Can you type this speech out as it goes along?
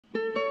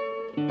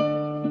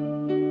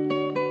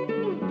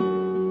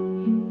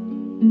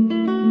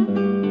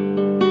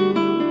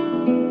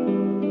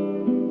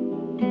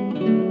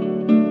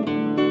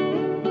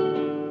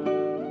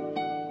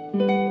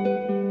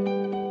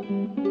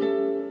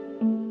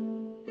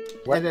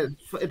What? And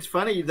it's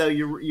funny though.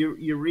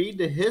 You read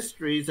the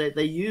histories.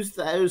 They use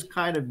those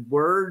kind of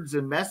words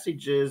and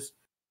messages,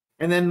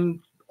 and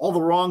then all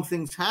the wrong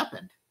things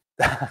happened.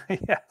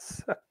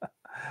 Yes.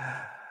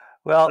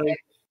 Well, Like,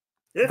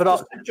 if but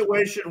the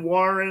situation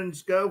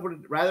warrants, go for it,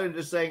 rather than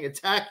just saying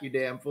 "attack, you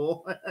damn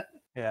fool."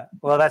 yeah,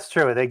 well, that's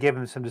true. They give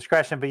him some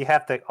discretion, but you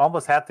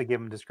almost have to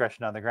give him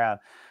discretion on the ground.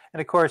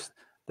 And of course,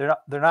 they're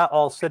not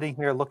all sitting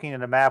here looking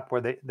at a map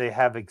where they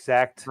have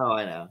exact Oh,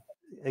 I know.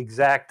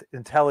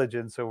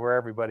 intelligence of where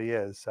everybody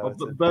is. So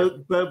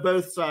Well,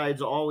 both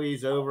sides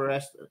always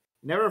overestimate.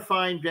 Never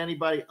find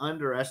anybody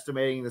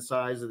underestimating the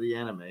size of the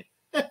enemy.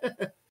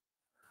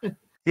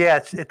 yeah,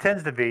 it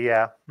tends to be.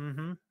 Yeah.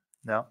 Mm-hmm.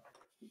 No.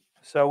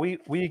 So we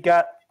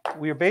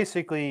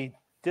basically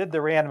did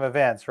the random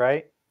events,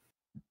 right?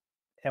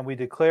 And we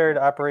declared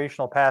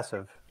operational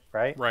passive,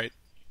 right? Right.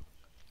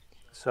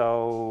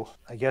 So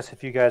I guess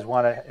if you guys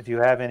if you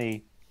have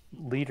any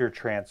leader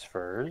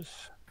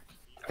transfers,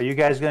 are you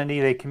guys going to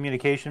need a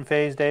communication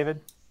phase,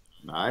 David?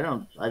 I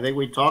don't. I think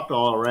we talked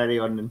already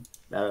on.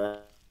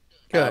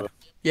 Good.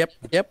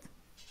 Yep.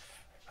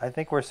 I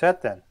think we're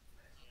set then.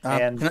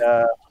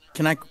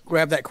 Can I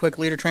grab that quick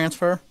leader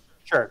transfer?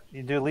 Sure.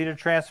 You do leader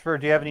transfer.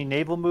 Do you have any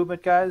naval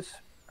movement, guys,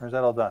 or is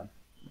that all done?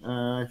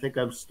 I think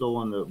I'm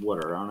still in the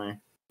water, aren't I?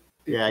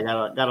 Yeah, I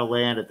gotta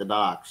land at the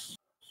docks.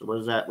 So what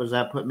is that? Was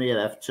that put me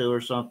at F2 or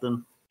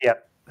something?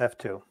 Yep,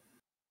 F2.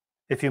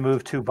 If you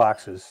move 2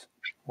 boxes,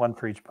 1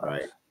 for each box.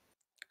 Right.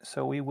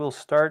 So we will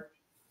start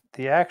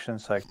the action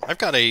cycle. I've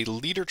got a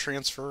leader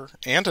transfer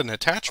and an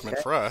attachment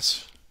for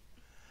us.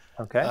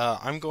 Okay.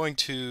 I'm going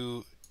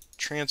to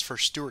transfer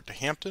Stewart to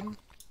Hampton,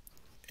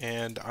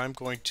 and I'm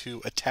going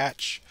to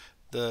attach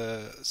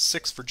the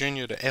 6th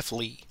Virginia to F.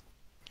 Lee.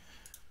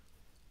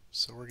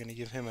 So we're going to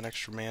give him an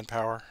extra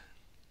manpower.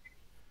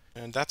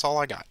 And that's all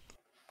I got.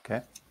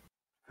 Okay.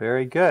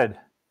 Very good.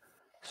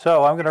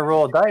 So I'm going to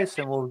roll a dice,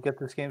 and we'll get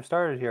this game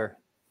started here.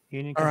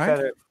 Union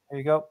Confederate. Right. There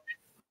you go.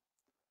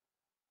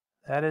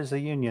 That is a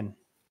Union.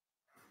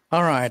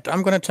 All right.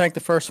 I'm going to take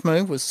the first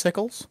move with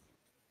sickles.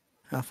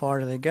 How far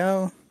do they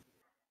go?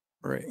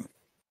 3.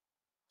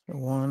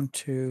 1,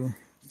 2,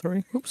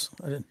 3. Oops,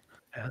 I didn't.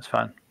 Yeah, that's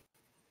fine.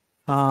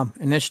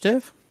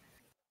 Initiative.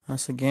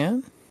 Us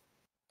again.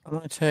 I'm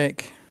going to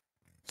take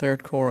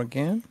Third Corps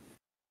again.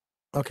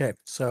 Okay,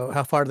 so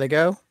how far do they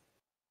go?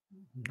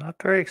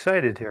 Not very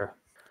excited here.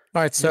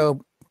 All right, so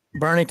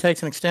Bernie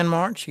takes an extend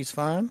march. He's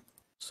fine.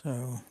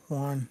 So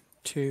 1,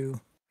 2.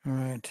 All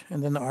right,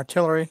 and then the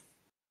artillery.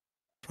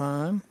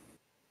 Fine.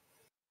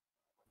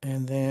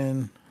 And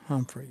then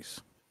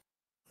Humphreys.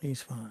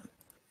 He's fine.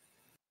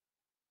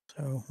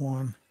 So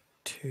 1,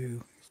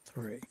 2,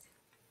 3.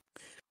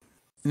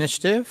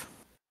 Initiative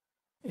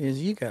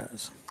is you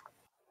guys.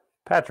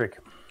 Patrick.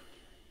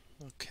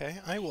 Okay,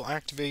 I will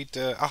activate.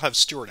 I'll have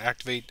Stewart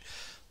activate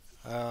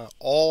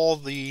all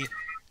the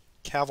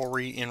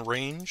cavalry in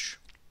range,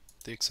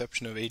 with the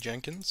exception of A.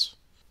 Jenkins.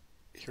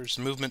 Here's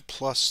movement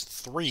plus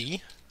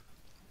 3.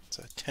 It's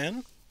a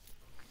 10.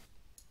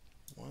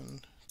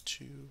 1,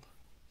 2,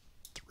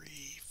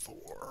 3,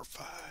 4,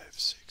 5,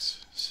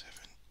 6, 7,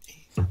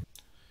 8,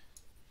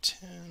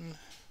 10.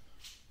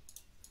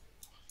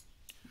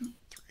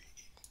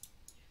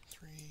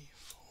 3,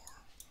 4,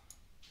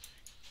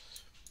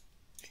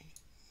 8,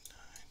 9,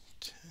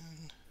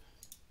 10.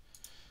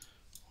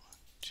 1,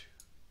 2,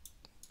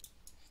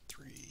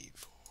 3,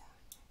 4,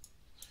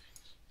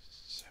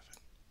 7,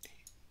 8,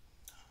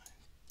 9,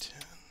 10.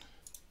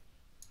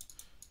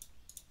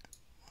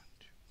 1,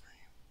 2, 3,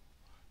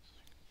 4,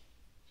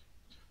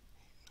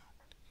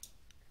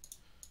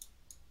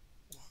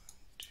 1,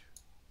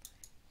 2,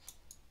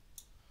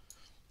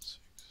 6,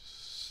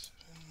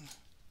 7,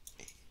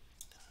 8,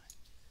 9,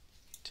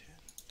 10.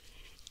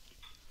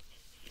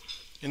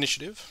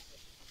 Initiative.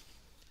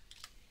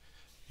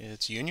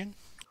 It's Union.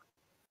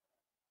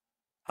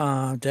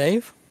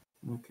 Dave.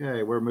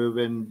 Okay, we're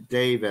moving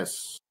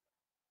Davis.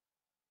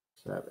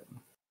 7.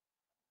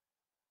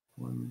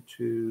 1,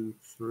 2,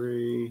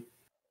 3.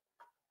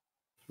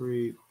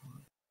 3.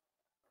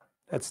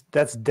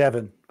 That's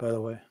Devin, by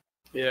the way.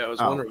 Yeah, I was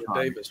wondering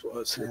what Davis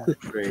was.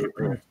 3.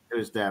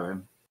 There's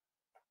Devin.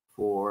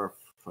 4,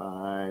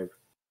 5,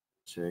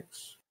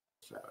 6,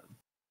 7.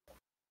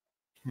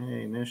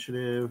 Okay,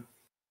 initiative.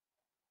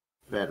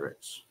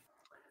 Confederates.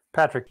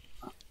 Patrick.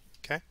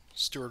 Okay,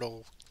 Stewart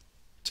will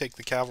take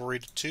the cavalry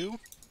to 2.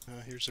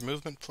 Here's a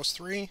movement plus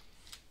 3.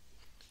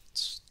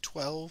 It's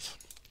 12.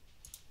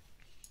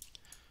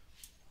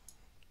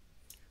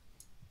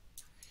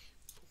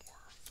 4,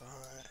 5,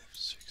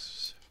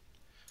 6, 7,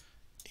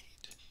 8,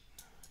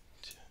 9,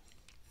 10,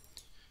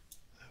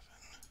 11,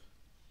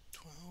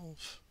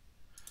 12.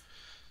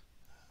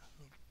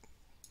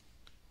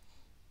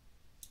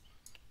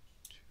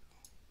 2,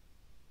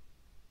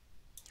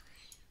 3,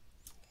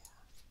 4,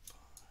 5,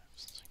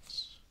 6,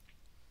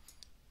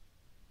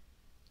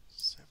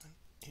 7,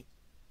 8,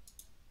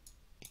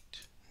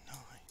 9,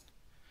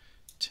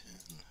 10.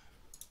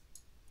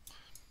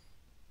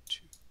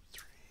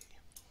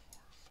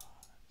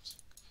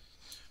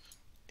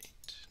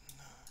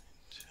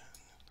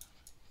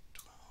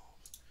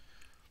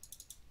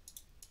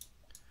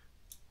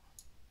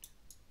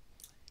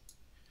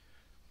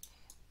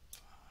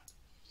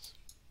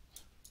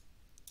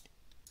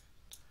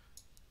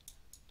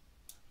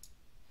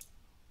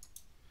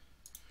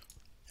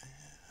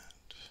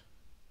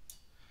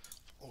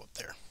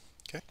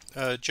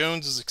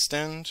 Jones is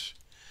extend.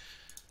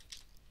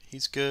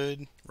 He's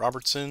good.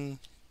 Robertson,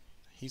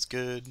 he's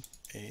good.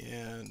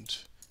 And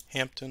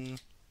Hampton,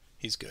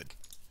 he's good.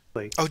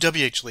 Lee. Oh,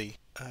 W.H. Lee,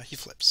 he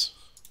flips.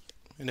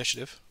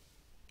 Initiative.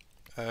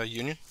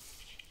 Union.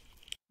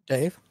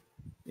 Dave?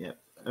 Yep.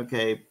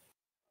 Okay.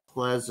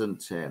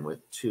 Pleasanton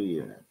with 2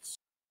 units.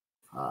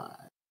 5.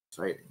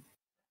 Exciting.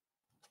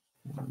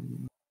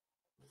 1,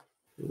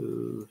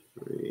 2,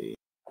 3,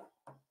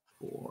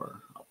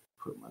 4. I'll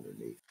put them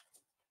underneath.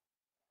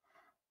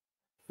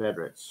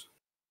 Confederates.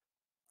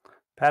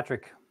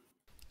 Patrick.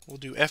 We'll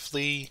do F.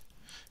 Lee,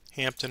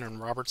 Hampton, and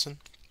Robertson.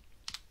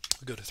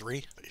 We'll go to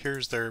 3.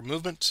 Here's their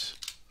movement.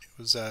 It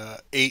was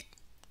 8,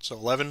 so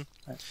 11.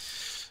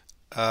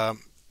 Right.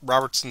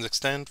 Robertson's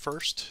extend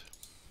first.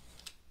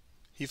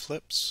 He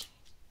flips.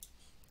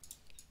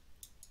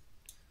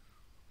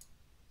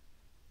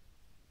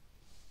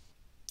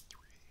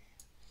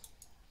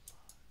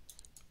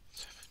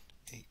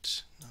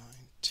 8, 9,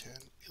 10,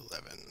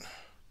 11.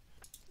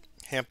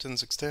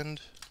 Hampton's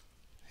extend.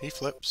 He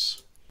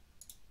flips.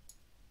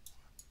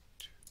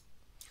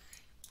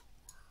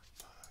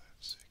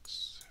 6,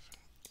 7,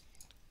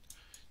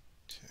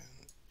 8, 10,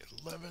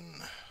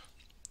 11.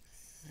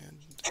 And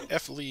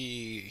F.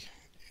 Lee,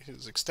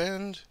 his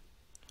extend.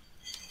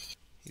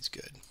 He's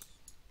good.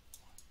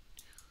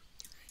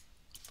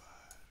 5,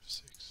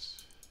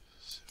 6,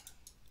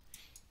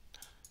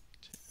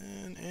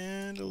 7, 10,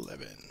 and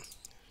 11.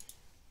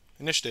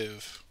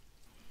 Initiative.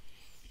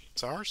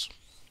 It's ours.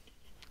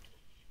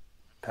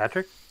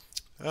 Patrick.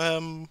 I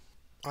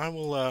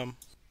will.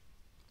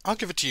 I'll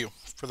give it to you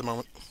for the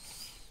moment.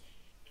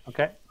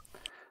 Okay.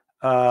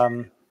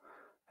 I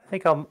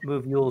think I'll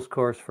move Yule's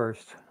course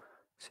first.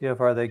 See how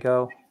far they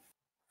go.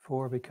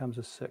 4 becomes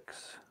a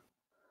 6.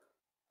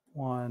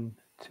 1,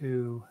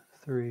 2,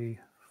 3,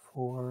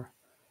 4,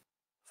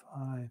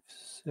 5,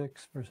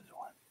 6 versus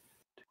 1.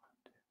 2,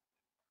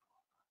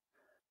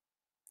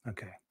 1,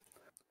 2. Okay.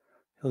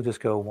 He'll just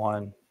go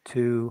 1,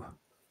 2,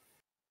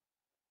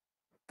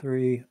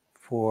 3,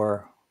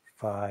 4,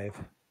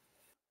 5.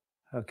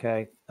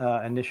 Okay.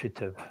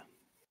 Initiative.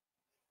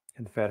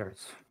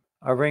 Confederates.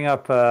 I'll bring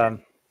up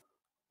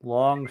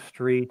Long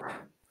Street,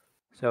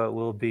 so it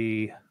will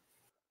be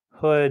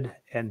Hood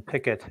and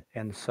Pickett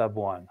in sub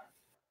 1.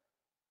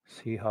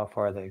 See how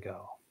far they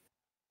go.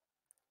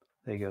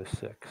 They go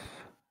 6.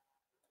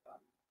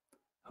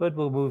 Hood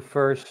will move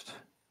first,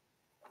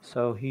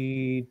 so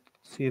see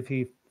if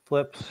he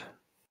flips.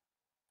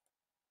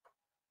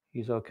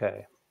 He's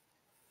okay.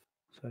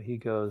 So he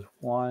goes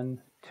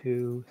 1,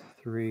 2,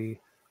 3,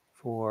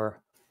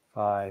 4,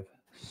 5,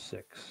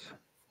 6.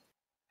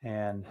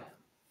 And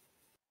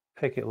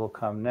Pickett will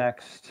come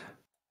next.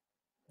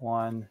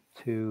 1,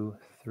 2,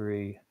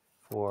 3,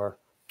 4,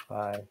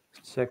 5,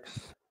 6.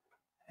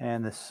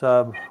 And the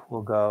sub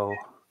will go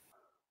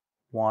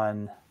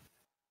 1,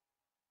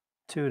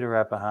 2 to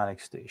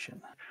Rappahannock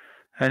Station.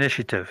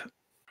 Initiative.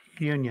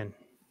 Union.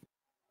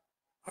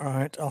 All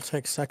right, I'll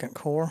take second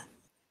corps.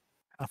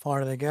 How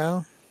far do they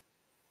go?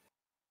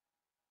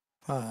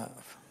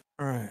 5.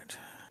 All right.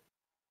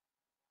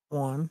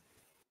 1.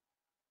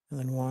 And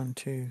then 1,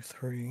 2,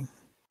 3,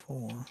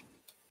 4.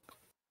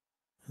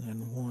 And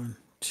then 1,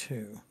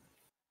 2.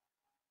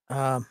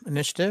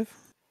 Initiative.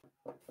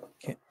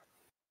 Okay.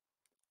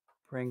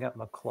 Bring up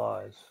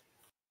McClaws.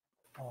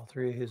 All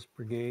 3 of his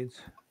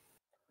brigades.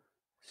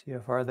 See how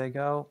far they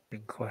go.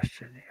 Big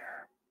question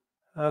here.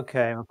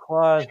 Okay,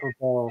 McClaws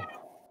will go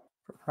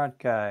for front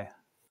guy.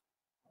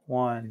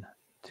 1,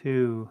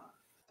 2,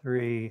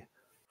 3,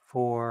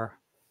 4,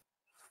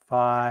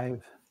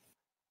 5,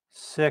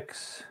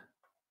 6.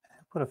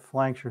 Put a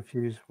flanks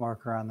refuse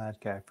marker on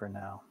that guy for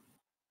now.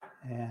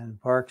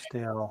 And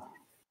Barksdale,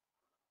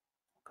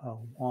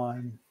 go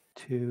 1,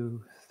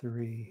 2,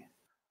 3,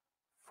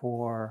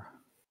 4,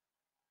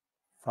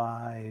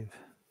 5,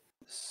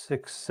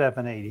 6,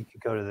 7, 8. He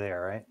could go to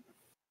there, right?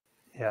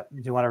 Yeah.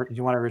 Do you want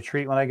to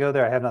retreat when I go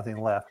there? I have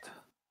nothing left.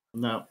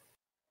 No.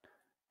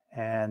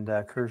 And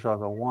Kershaw will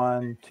go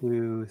 1,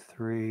 2,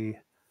 3,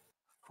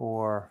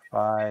 4, 5.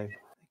 I think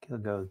he'll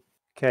go.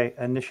 Okay,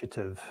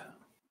 initiative.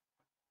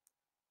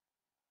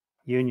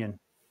 Union.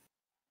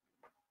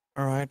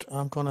 All right,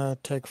 I'm going to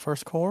take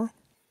first corps.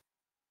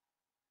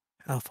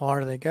 How far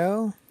do they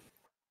go?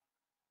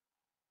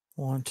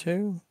 1,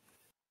 2.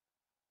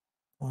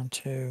 1,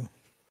 2.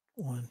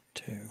 1,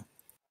 2.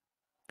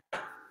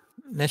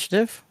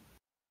 Initiative.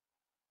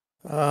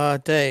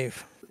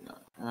 Dave.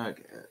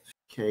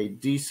 Okay.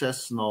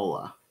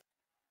 Decesnola.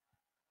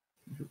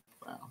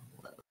 Wow.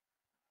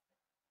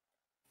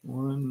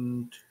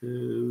 1,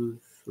 2,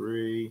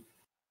 3,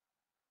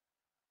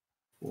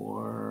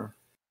 4,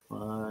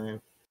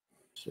 5,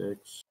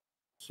 6,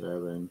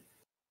 7,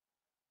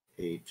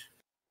 8,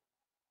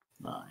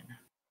 9.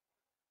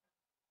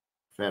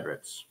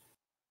 Confederates.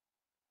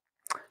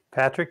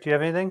 Patrick, do you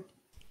have anything?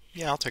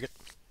 Yeah, I'll take it.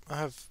 I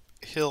have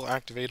Hill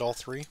activate all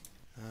 3.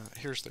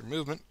 Here's their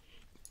movement.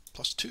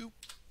 +2.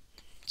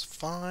 It's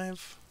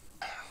 5.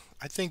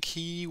 I think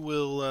he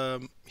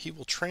will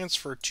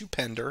transfer to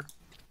Pender,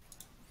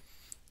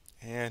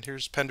 And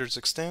here's Pender's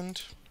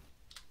extend.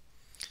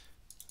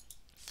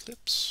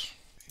 Flips.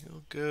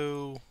 He'll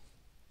go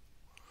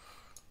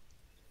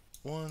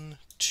 1,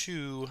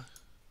 2,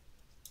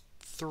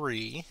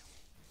 3.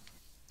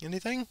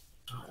 Anything?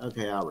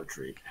 Okay, I'll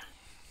retreat.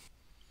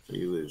 So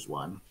you lose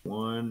 1.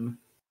 1,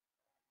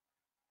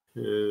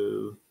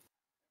 2,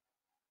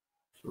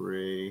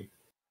 3,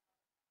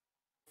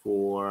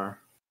 4.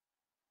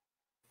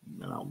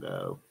 And then I'll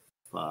go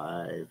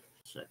 5,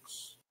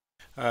 6.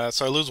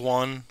 So I lose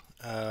 1.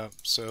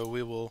 So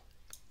we'll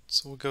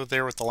go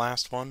there with the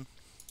last one.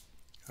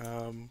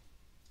 We'll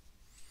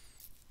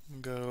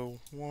go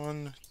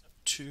 1,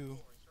 2,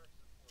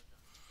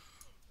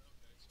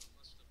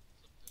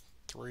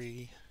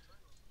 3.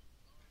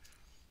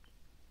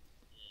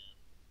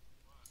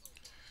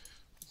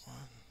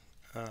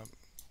 1.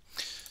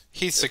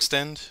 Heath's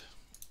extend.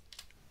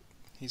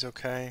 He's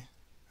okay.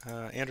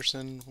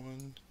 Anderson,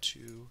 1,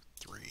 2,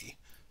 3,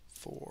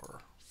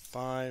 4,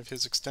 5.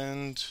 His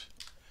extend.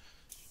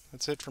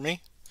 That's it for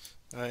me.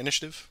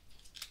 Initiative.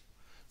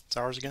 It's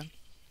ours again.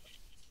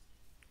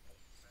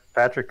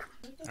 Patrick.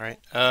 All right.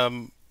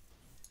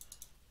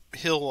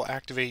 He'll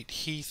activate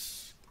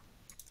Heath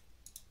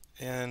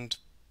and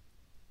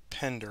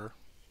Pender.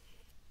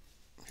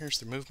 Here's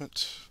the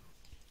movement.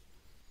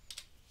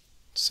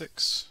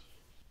 6.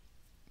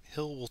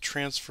 Hill will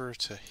transfer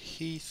to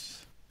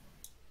Heath.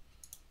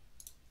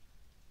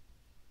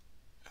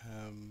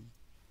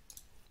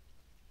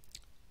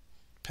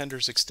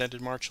 Pender's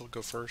extended march will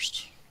go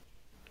first.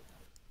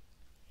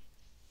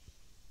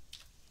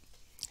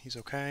 He's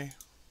okay.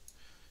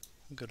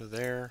 We'll go to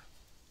there.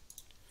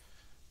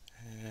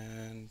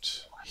 And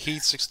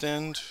Heath's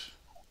extend.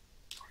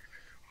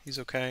 He's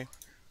okay.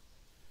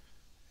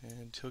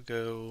 And he'll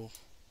go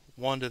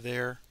 1 to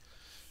there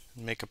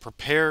and make a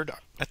prepared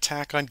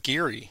attack on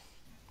Geary.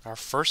 Our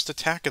first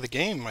attack of the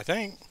game, I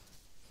think.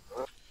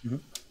 Mm-hmm.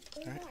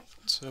 All right.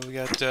 So we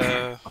got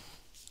 +1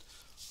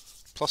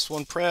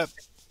 prep.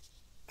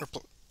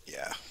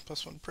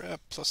 +1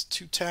 prep,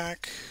 +2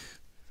 tack.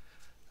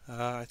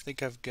 I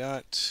think I've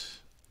got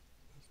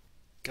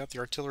the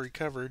artillery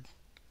covered.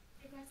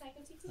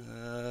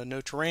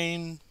 No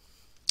terrain,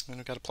 and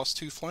I've got a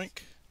 +2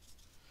 flank.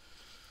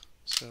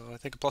 So I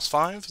think a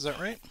 +5. Is that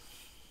right?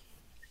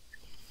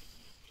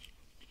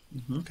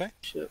 Mm-hmm. Okay.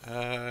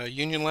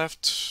 Union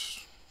left,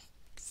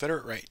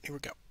 Confederate right. Here we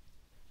go.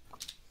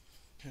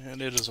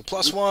 And it is a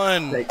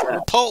 +1.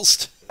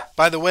 Repulsed.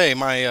 By the way,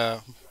 my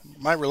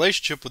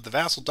relationship with the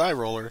Vassal die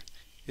roller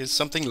is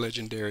something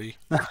legendary.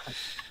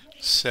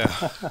 So,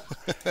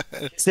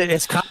 Is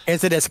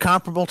it as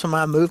comparable to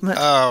my movement?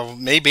 oh,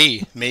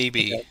 maybe.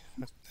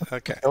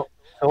 Okay. So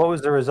what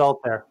was the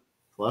result there?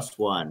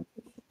 +1.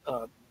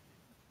 A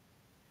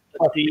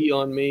D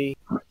on me.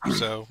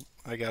 So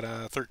I got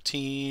a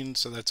 13,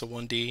 so that's a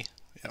 1D.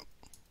 Yep.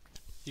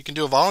 You can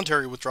do a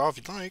voluntary withdrawal if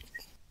you'd like.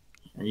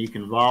 And you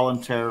can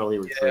voluntarily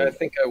retreat. Yeah, I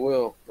think I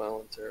will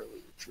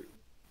voluntarily retreat.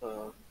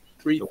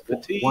 3 So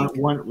fatigue.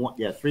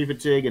 3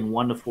 fatigue and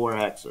 1 to 4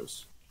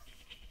 hexes.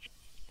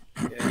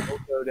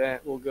 Yeah,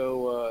 we'll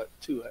go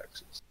 2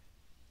 hexes.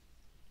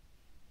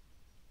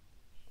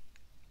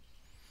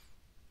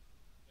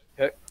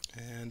 Okay.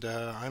 And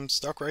I'm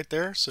stuck right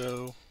there,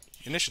 so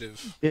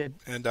initiative. Good.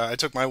 And I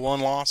took my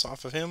 1 loss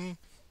off of him.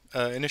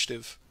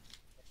 Initiative.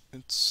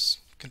 It's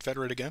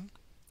Confederate again.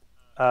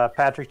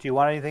 Patrick, do you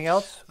want anything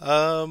else?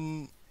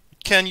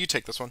 Ken, you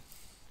take this one.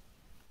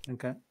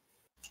 Okay.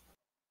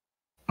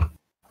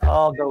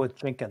 I'll go with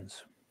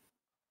Jenkins.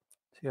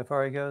 See how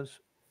far he goes?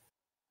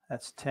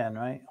 That's 10,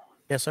 right?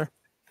 Yes, sir.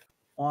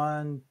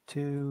 1,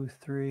 2,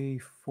 3,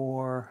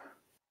 4,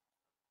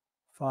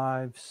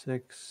 5,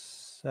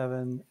 6,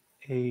 7,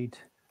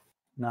 8,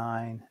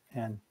 9,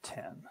 and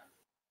 10.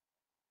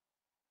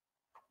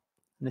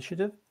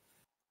 Initiative?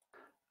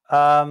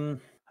 I'm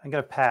going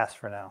to pass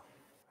for now.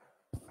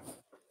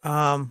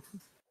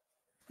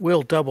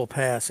 We'll double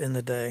pass in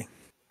the day.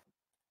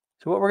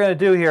 So what we're going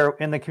to do here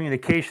in the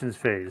communications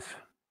phase,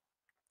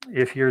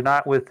 if you're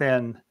not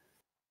within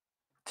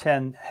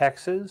 10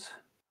 hexes,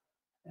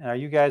 are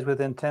you guys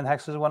within 10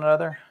 hexes of one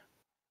another?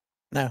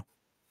 No.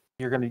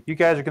 You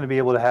guys are going to be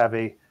able to have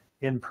a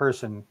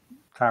in-person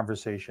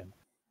conversation.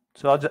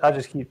 So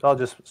I'll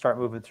just start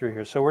moving through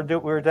here. So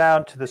we're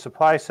down to the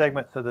supply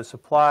segment, so the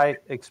supply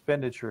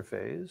expenditure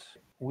phase.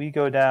 We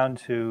go down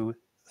to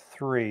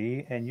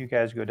 3, and you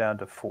guys go down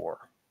to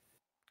 4.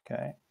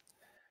 Okay.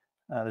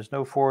 There's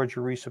no forage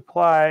or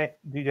resupply.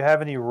 Do you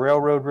have any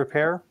railroad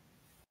repair?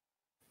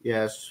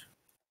 Yes.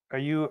 Are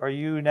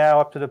you now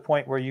up to the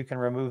point where you can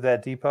remove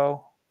that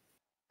depot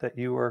that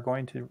you were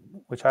going to,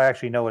 which I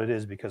actually know what it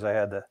is because I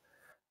had the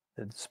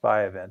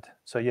spy event.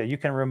 So yeah, you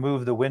can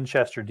remove the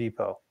Winchester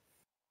depot.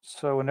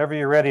 So whenever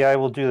you're ready, I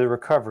will do the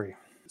recovery.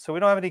 So we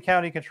don't have any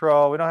county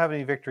control. We don't have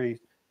any victory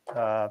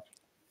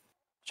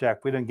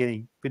check. We didn't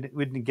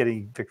get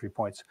any victory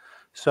points.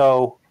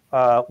 So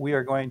we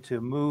are going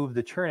to move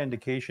the churn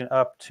indication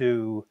up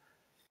to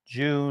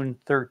June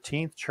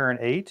 13th, churn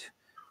 8.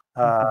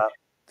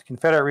 The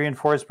Confederate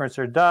reinforcements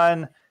are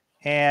done,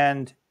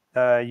 and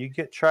you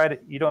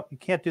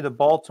can't do the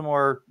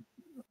Baltimore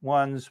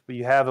ones, but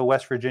you have a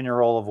West Virginia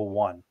roll of a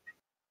 1.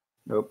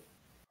 Nope.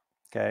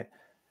 Okay.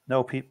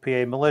 No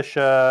PA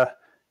militia.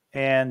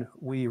 And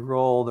we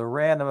roll the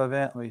random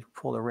event. Let me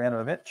pull the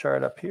random event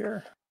chart up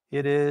here.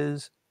 It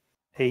is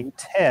a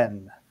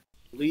 10.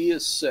 Lee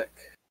is sick.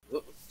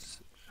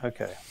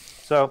 Okay.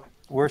 So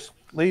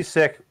Lee's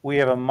sick. We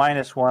have a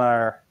 -1 on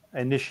our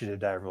initiative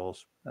die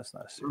rolls. That's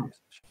not a serious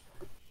issue.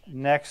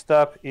 Next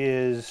up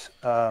is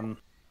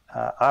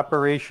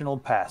operational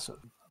passive.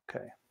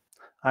 Okay.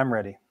 I'm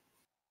ready.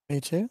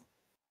 Me too.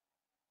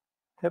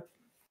 Yep.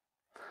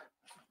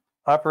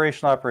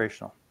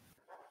 Operational.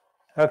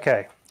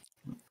 Okay.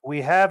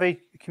 We have a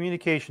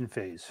communication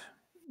phase.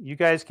 You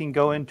guys can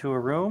go into a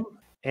room,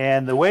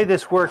 and the way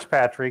this works,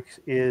 Patrick,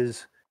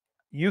 is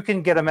you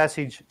can get a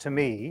message to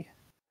me,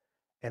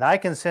 and I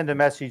can send a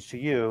message to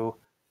you,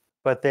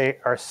 but they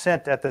are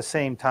sent at the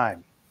same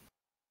time.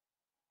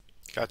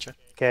 Gotcha.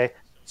 Okay?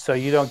 So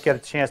you don't get a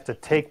chance to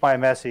take my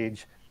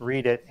message,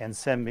 read it, and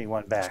send me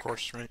one back. Of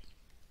course, right.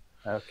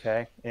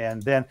 Okay.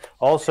 And then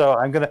also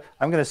I'm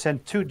gonna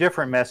send 2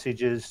 different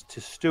messages to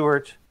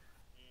Stuart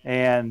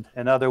and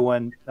another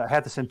one. I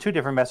have to send 2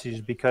 different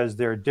messages because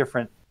they're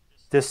different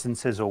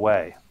distances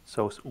away.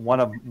 So one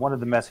of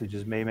the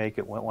messages may make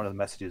it, one of the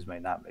messages may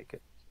not make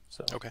it.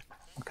 So Okay.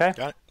 Okay.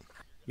 Got it.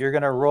 You're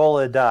gonna roll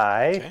a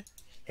die, Okay.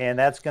 and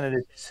that's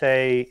gonna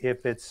say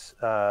if it's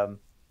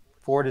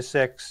 4 to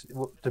 6,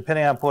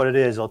 depending on what it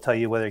is, it'll tell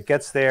you whether it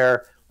gets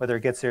there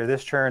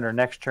this turn or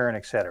next turn,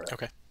 etc.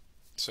 Okay.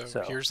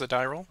 So here's the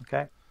die roll.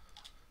 Okay.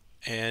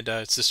 And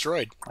it's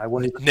destroyed.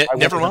 Never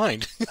Never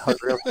mind. Oh,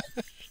 really?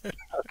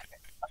 Okay.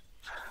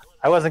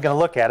 I wasn't going to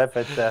look at it,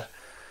 but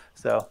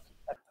so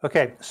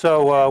okay.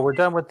 So we're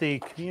done with the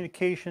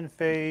communication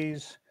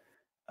phase.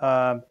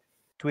 Do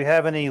we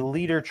have any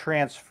leader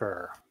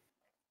transfer?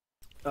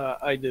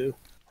 I do.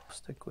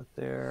 Stick with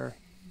there.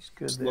 He's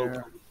good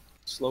there.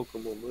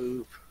 Slocum will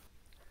move.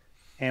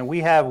 And we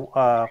have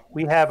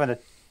an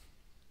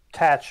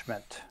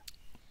attachment.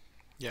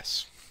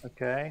 Yes.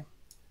 Okay.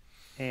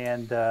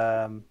 And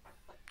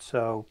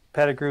so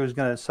Pettigrew is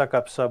going to suck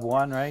up sub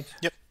 1, right?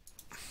 Yep.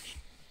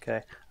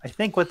 Okay. I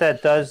think what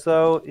that does,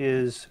 though,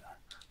 is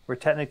we're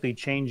technically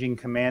changing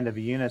command of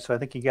a unit, so I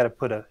think you got to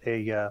put a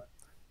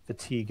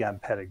fatigue on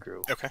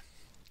Pettigrew. Okay.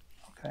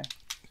 Okay.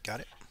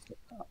 Got it.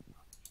 A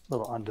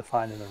little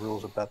undefined in the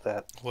rules about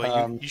that.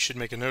 Well, you should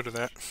make a note of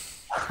that.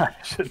 I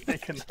should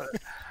make a note.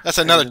 That's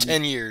another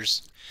 10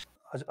 years.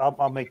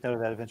 I'll make note of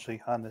that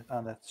eventually on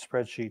the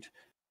spreadsheet.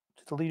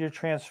 The leader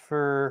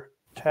transfer,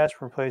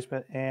 task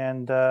replacement,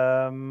 and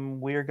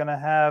we are going to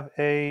have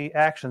a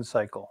action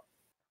cycle.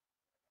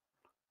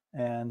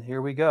 And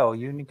here we go.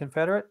 Union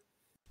Confederate,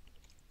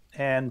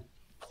 and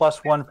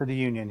 +1 for the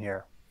Union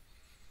here.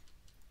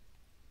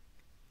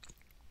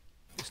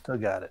 Still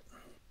got it.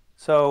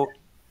 So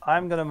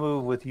I'm going to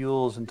move with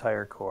Ewell's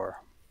entire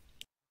corps.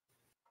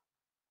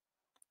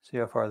 See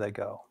how far they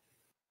go.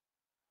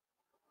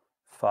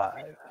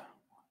 5.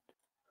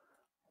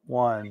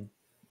 1,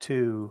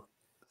 2,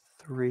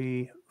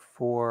 3,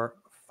 4,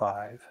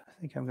 5. I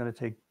think I'm going to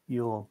take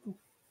Ewell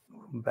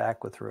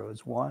back with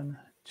roads. 1,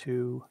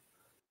 2,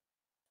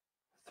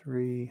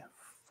 3,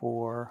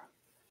 4,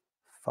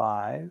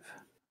 5.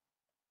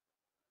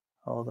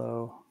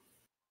 Although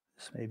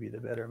this may be the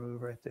better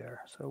move right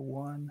there. So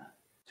 1,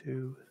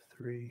 2,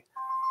 3,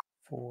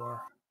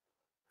 4,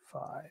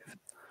 5.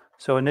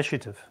 So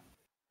initiative.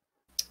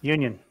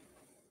 Union.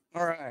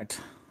 All right.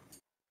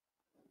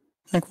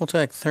 I think we'll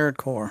take 3rd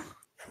Corps.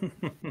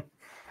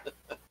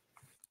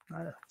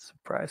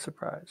 Surprise,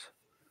 surprise.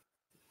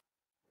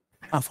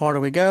 How far do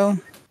we go?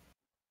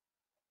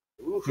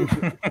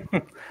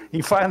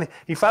 He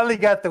finally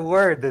got the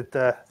word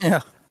that Yeah.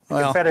 the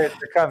Well, Confederates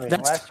are coming.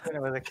 that's- Last turn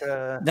it was like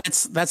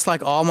that's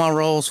like all my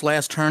rolls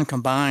last turn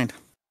combined.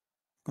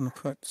 I'm going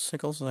to put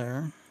sickles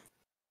there.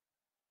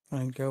 I'm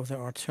going to go with the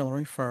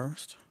artillery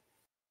first.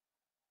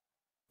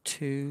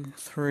 2,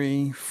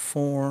 3,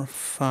 4,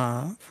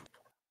 5.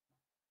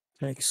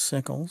 Take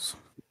sickles.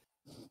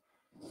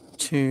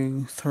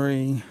 2,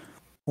 3,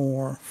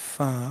 4,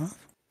 5.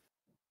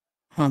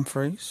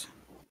 Humphreys.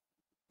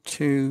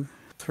 2,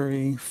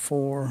 3,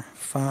 4,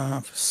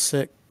 5,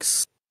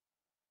 6,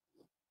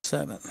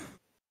 7.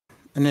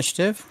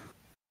 Initiative.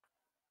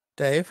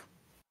 Dave.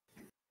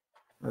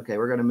 Okay,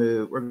 we're gonna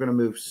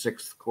move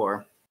 6th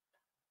Corps.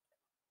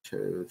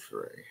 2,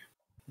 3.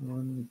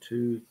 1,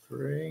 2,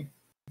 3.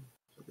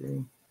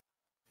 3.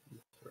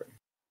 3.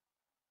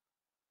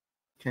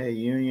 Okay,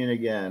 Union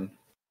again.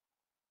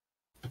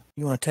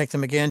 You want to take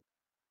them again?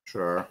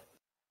 Sure.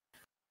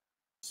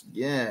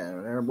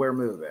 Yeah, we're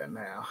moving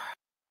now.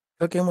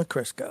 Hook in with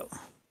Crisco.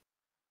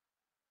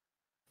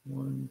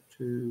 1,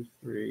 2,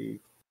 3,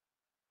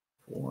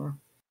 4.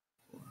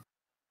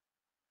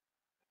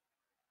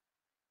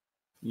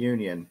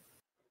 Union.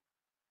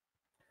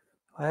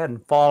 I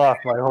hadn't fallen off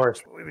my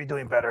horse, but we'd be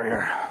doing better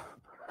here.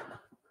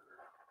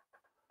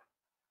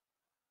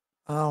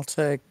 I'll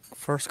take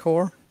 1st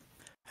Corps.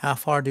 How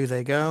far do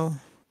they go?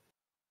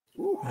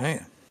 Ooh. All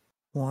right.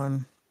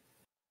 1,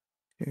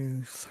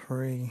 2,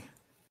 3,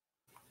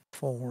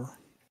 4.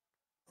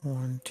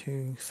 1,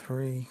 2,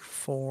 3,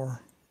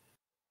 4,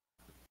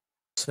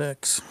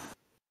 6.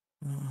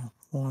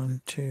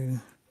 1, 2,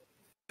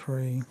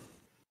 3,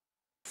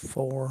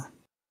 4.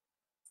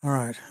 All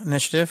right,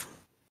 initiative.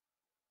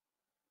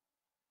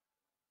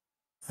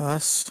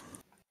 Us.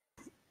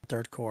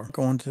 Third Corps.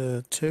 Going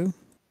to 2.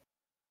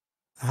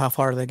 How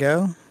far do they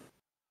go?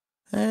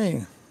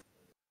 Hey,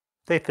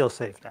 They feel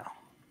safe now.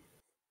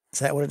 is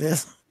that what it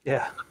is?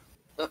 Yeah.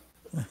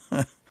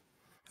 All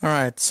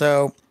right,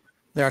 so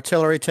the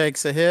artillery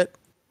takes a hit.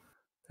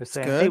 They're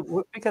saying, good. hey,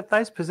 we got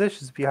nice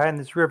positions behind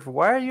this river.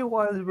 Why are you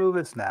wanting to move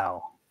us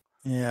now?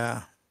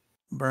 Yeah,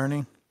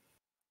 burning.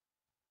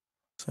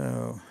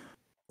 So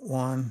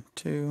 1,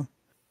 2.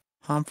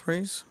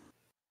 Humphreys.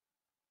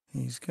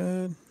 He's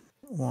good.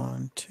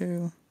 1,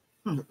 2.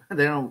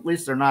 They don't. At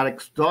least they're not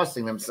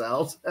exhausting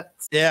themselves.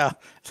 Yeah,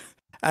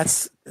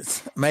 it's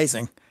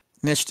amazing.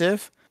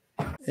 Initiative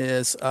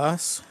is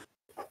us.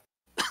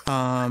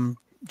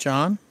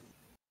 John.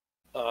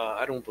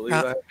 I don't believe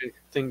I have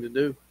anything to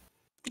do.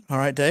 All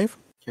right, Dave.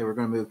 Okay, we're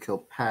going to move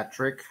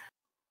Kilpatrick.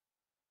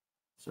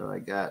 So I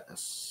got a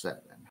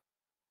 7.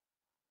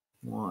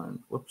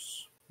 1.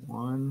 Whoops.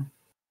 1,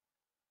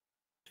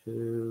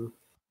 2,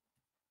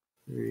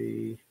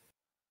 3,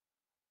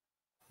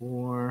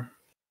 4,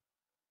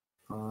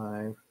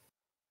 5,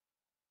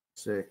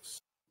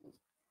 6,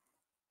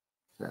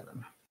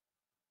 7.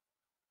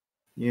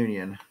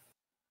 Union.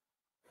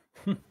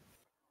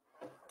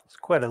 It's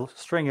quite a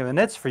string of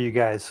nits for you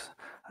guys.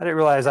 I didn't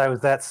realize I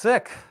was that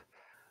sick.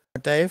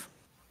 Dave.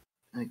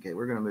 Okay,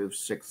 we're going to move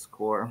 6th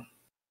Corps.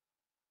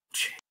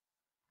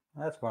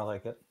 That's more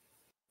like it.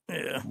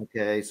 Yeah.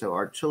 Okay, so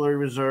artillery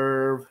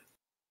reserve,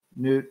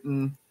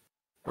 Newton.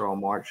 They're all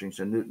marching.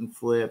 So Newton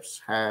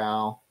flips,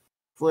 Howe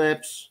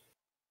flips,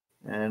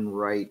 and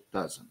Wright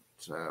doesn't.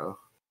 So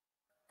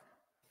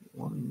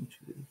 1,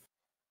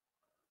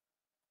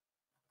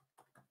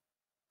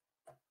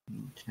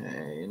 2.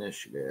 Okay,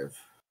 initiative.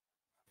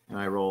 And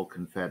I roll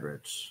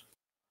Confederates.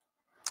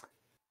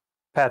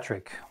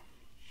 Patrick.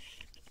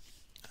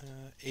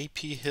 AP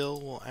Hill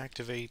will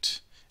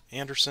activate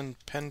Anderson,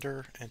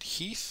 Pender, and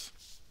Heath.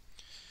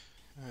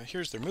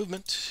 Here's their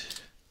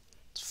movement.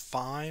 It's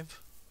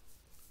 5.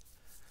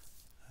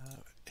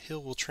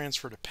 Hill will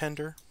transfer to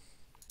Pender.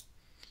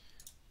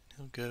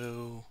 He'll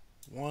go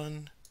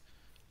 1,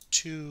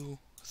 2,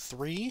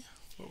 3.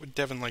 What would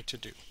Devin like to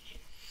do?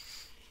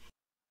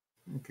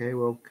 Okay,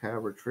 well, Cow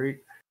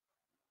retreat.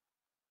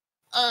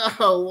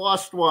 Oh,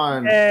 lost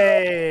one.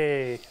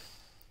 Hey!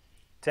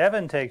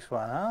 Devin takes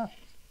one, huh?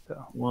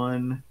 So.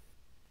 1,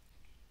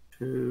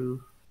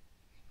 2,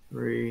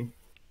 3,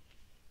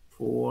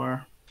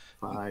 4,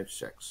 5,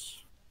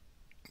 6.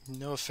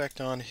 No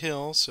effect on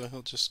Hill, so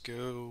he'll just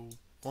go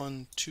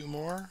 1, 2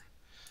 more.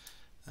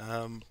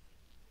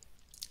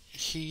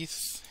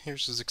 Heath,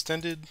 here's his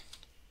extended.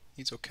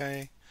 He's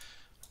okay.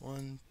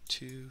 1,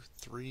 2,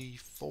 3,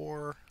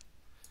 4.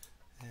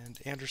 And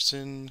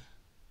Anderson,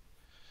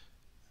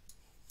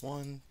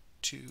 1,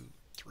 2,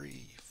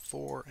 3,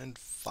 4, and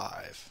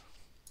 5.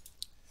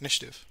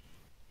 Initiative.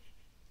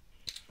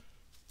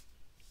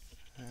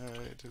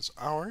 It is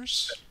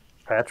ours.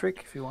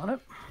 Patrick, if you want it.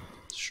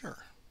 Sure.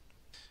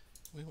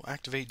 We will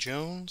activate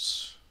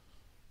Jones.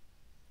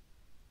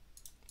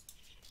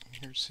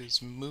 Here's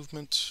his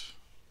movement.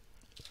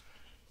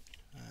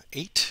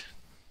 8.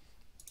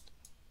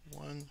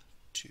 1,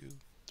 2,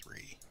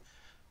 3,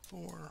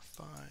 4,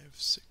 5,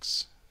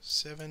 6,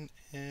 7,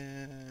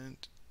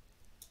 and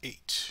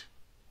 8.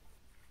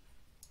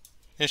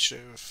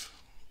 Initiative.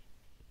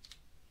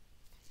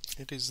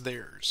 It is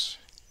theirs.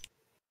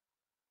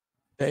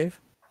 Dave.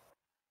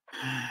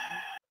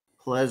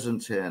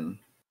 Pleasanton,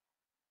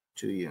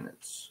 2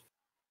 units.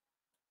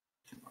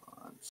 Come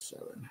on,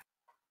 7.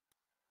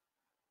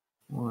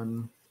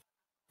 1,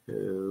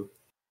 2,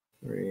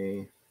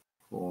 3,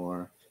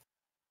 4,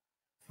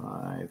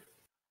 5,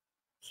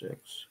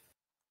 6.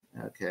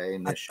 Okay,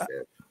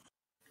 initiative.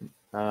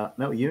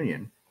 No,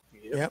 Union.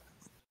 Yep.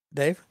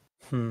 Dave.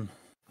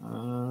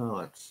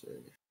 Let's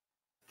see.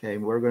 Okay,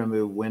 we're going to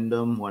move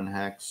Wyndham, 1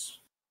 hex.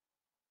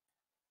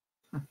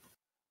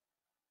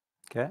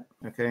 Okay.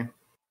 Okay.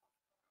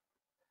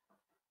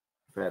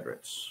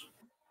 Confederates.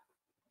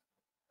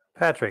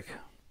 Patrick.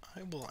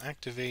 I will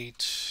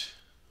activate.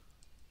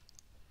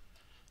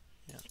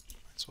 Yeah,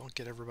 so I'll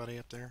get everybody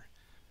up there.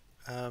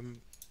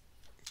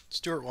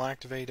 Stuart will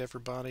activate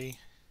everybody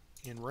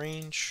in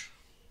range.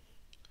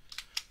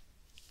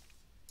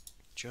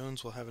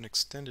 Jones will have an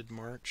extended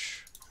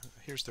march.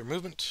 Here's their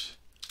movement.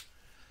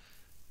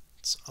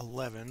 It's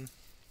 11.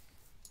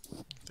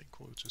 I think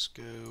we'll just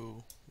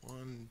go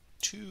 1,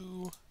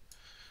 2.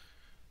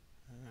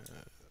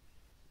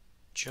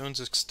 Jones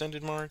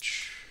extended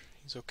march.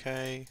 He's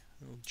okay.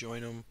 We'll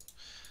join him.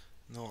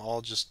 And they'll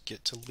all just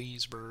get to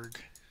Leesburg.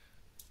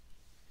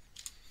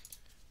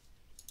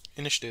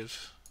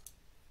 Initiative.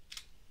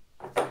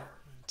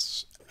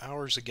 It's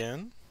ours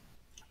again.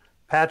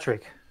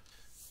 Patrick.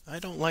 I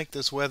don't like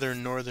this weather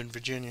in Northern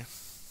Virginia.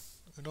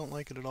 I don't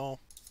like it at all.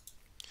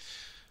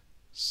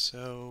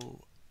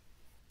 So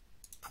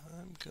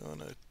I'm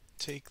gonna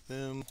take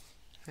them.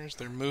 Here's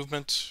their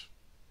movement.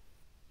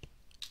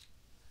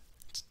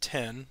 It's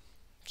 10.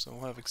 So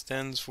we'll have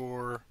extends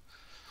for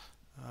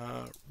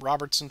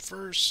Robertson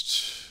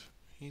first.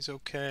 He's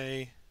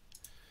okay.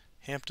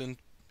 Hampton,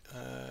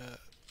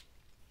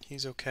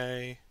 he's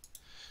okay.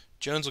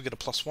 Jones will get a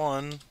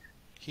 +1.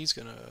 He's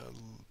gonna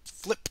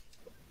flip.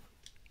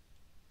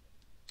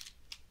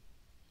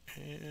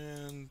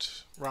 And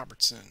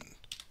Robertson,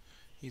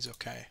 he's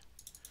okay.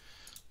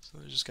 So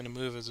they're just gonna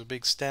move as a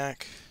big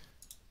stack.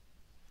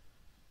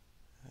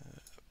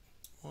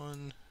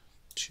 1,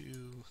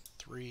 2,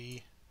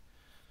 3,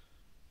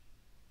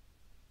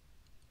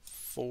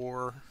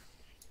 4,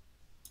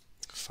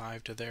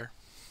 5 to there.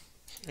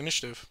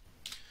 Initiative.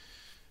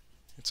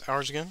 It's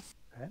ours again.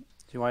 Okay. Do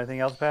you want anything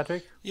else,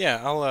 Patrick?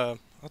 Yeah, I'll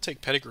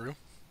take Pettigrew.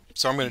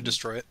 So I'm going to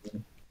destroy it.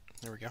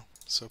 There we go.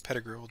 So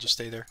Pettigrew will just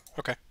stay there.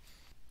 Okay.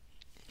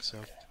 So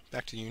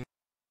back to you.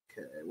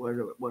 Okay,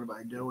 what am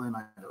I doing?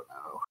 I don't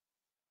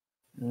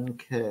know.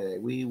 Okay,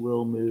 we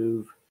will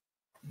move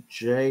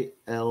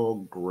J.L.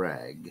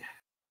 Gregg.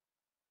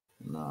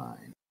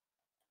 9.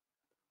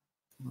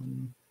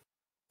 1,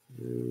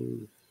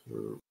 2,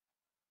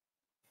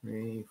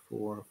 3,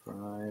 4,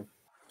 5,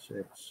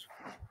 6,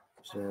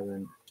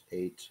 7,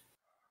 8,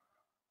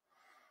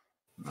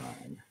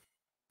 9.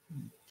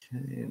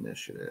 Okay,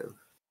 initiative.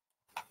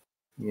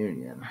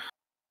 Union.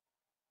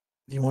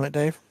 You want it,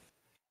 Dave?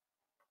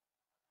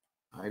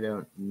 I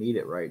don't need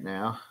it right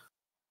now.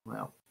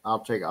 Well, I'll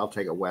take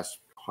a West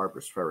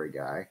Harper's Ferry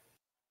guy.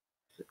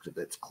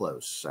 It's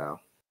close, so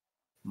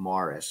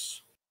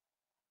Morris.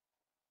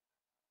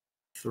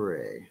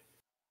 3.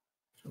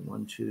 So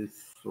 1, 2,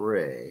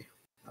 3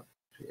 up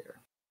here.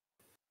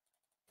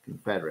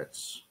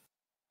 Confederates.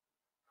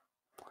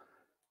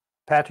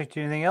 Patrick, do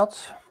you anything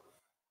else?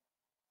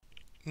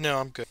 No,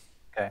 I'm good.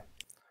 Okay.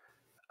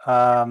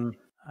 I'm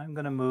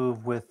going to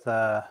move with.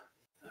 I'm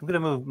going to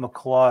move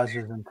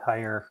McLaws's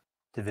entire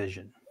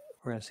division.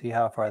 We're going to see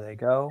how far they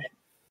go.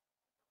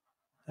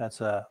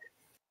 That's a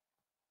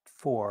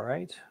 4,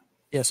 right?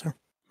 Yes, sir.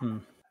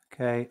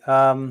 Okay.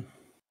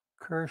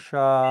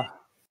 Kershaw.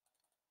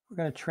 We're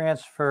going to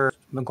transfer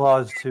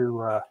McLaws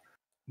to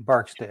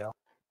Barksdale,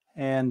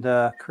 and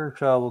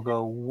Kershaw will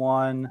go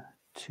 1,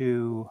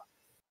 2,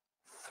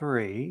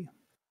 3,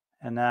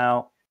 and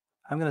now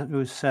I'm going to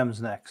move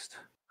Sims next.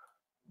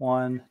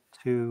 1,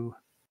 2,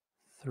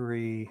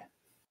 3,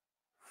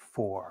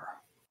 4.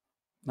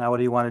 Now, what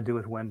do you want to do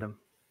with Wyndham?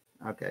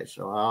 Okay,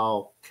 so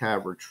I'll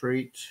cav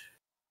retreat.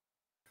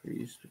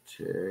 Freeze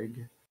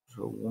fatigue.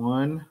 So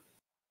 1,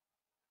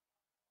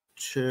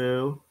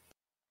 2.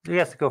 He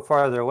has to go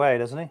farther away,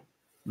 doesn't he?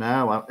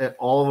 No,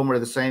 all of them are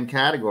the same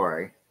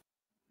category.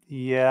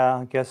 Yeah,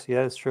 I guess.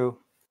 Yeah, it's true.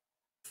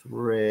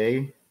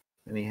 3,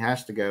 and he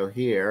has to go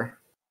here.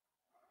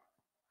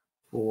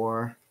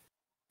 4,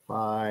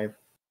 5,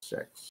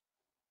 6.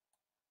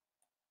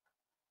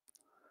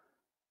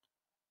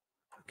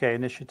 Okay,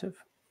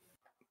 initiative.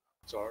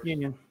 Sorry.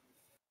 Union.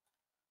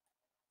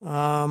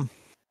 I'm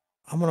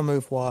going to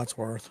move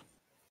Wadsworth.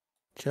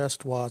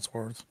 Just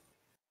Wadsworth.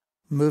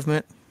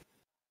 Movement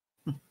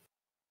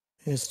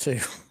is 2.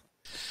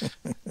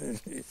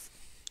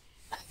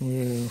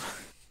 You.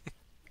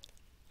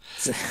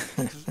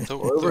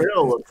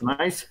 Overhill looks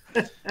nice.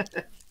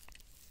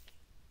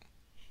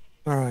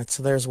 All right,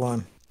 so there's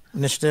one.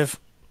 Initiative.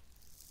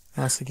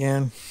 Us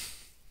again.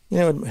 You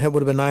know, it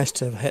would have been nice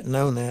to have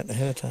known that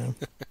ahead of time.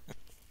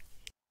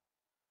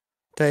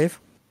 Dave?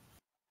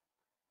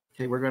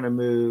 Okay, we're going to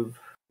move.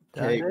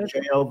 Okay, Dave?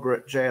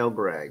 J.L.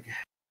 Gregg.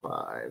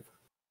 5.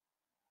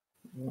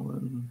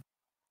 1,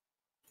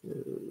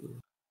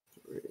 2,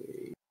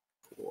 3,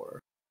 4,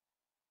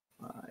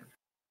 5.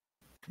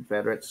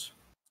 Confederates.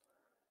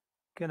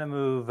 Gonna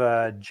move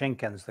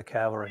Jenkins, the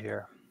cavalry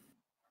here.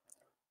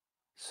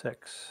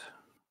 6.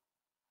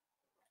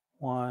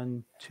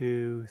 1,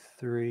 2,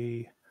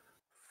 3,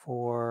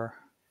 4,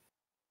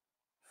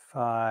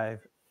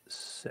 5,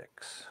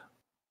 6.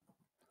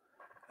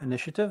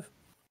 Initiative.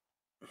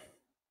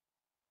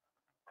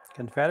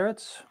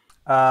 Confederates.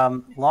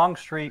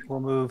 Longstreet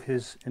will move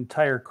his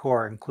entire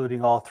corps,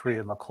 including all 3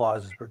 of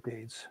McLaws's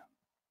brigades.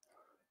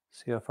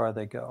 See how far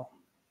they go.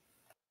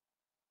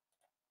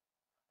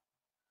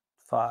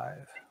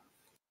 5.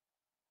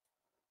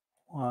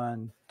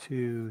 1,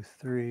 2,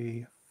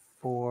 3,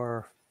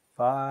 4,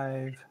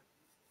 5.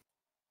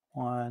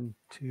 1,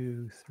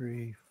 2,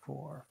 3,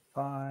 4,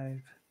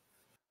 5.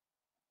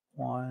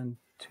 1,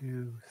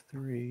 2,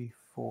 3,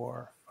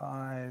 4,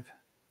 5.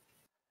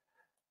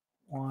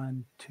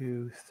 1,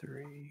 2,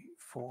 3,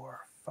 4,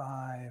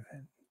 5,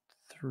 and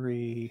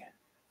 3,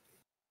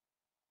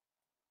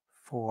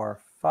 4,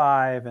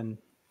 5, and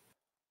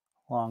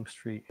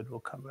Longstreet will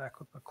come back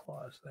with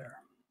McLaws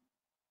there.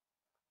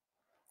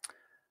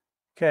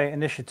 Okay,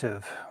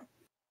 initiative.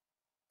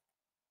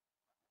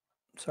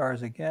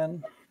 SARS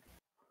again.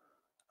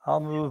 I'll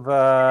move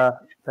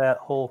that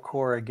whole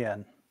corps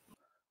again.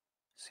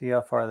 See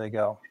how far they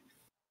go.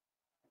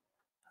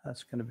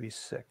 That's going to be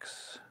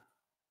 6.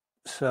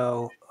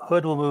 So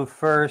Hood will move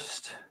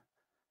first,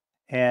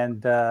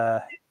 and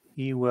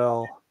he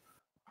will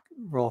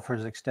roll for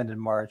his extended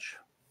march.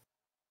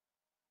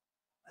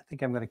 I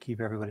think I'm going to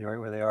keep everybody right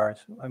where they are.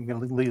 So I'm going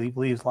to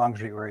leave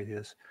Longstreet where he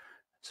is.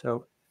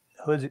 So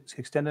Hood's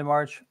extended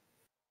march,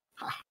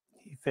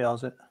 he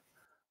fails it.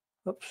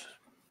 Oops,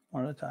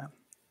 one at a time.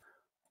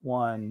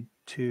 1,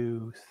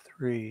 2,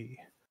 3,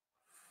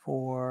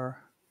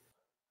 4,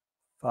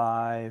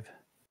 5,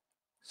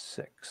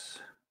 6.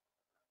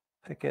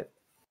 Picket.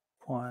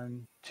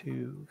 1,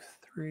 2,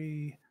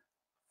 3,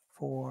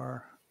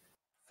 4,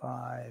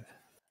 5,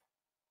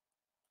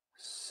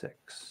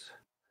 6.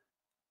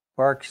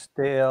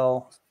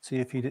 Barksdale, see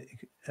if he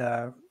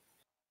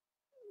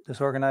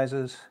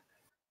disorganizes.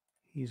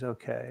 He's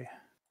okay.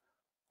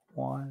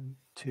 1,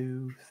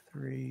 2,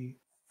 3,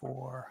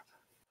 4,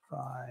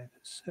 5,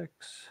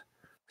 6.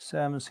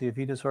 Sem, see if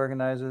he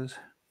disorganizes.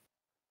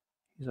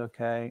 He's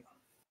okay.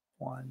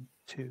 1,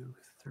 2,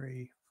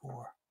 3,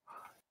 4,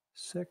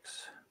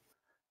 6.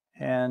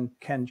 And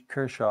Ken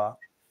Kershaw,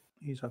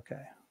 he's okay.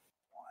 1,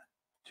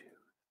 2,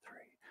 3,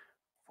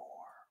 4,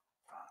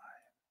 5,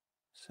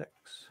 6.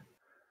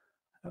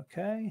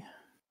 Okay.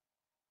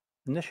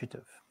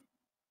 Initiative.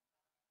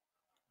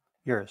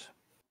 Yours.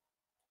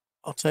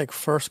 I'll take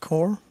first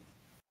corps.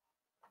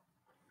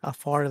 How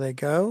far do they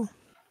go?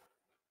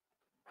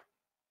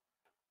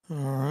 All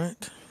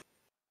right.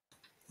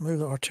 Move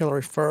the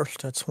artillery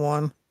first. That's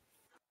 1,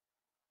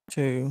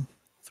 2,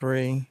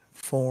 3,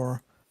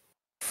 4,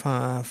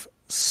 5,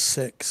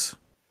 6,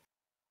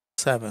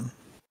 7.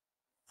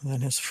 And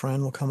then his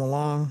friend will come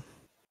along.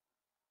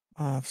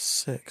 5,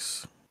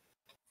 6.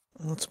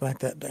 Let's back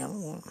that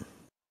down.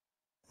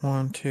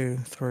 1, 2,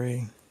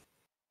 3,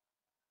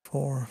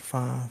 4,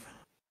 5,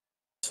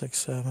 6,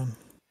 7.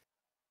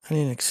 I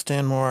need an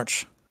extend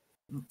march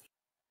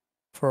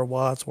for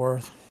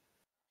Wadsworth.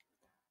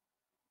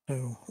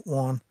 So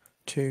 1,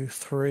 2,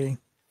 3,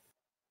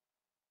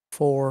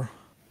 4,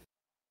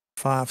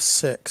 5,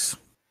 6.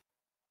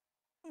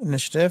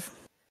 Initiative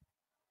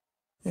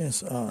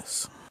is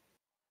us.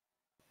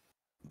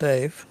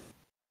 Dave.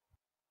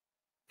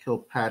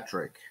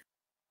 Kilpatrick.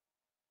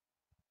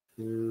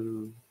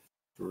 2,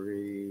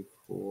 3,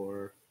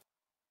 4,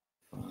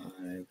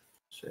 5,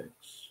 6,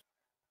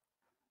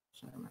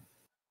 7.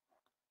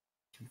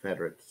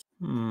 Confederates.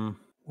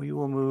 We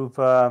will move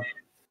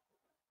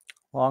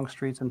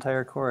Longstreet's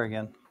entire corps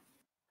again.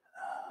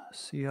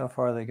 See how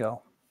far they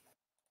go.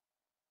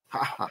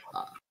 Ha ha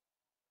ha.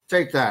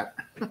 Take that.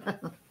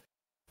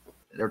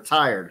 They're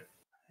tired.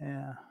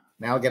 Yeah.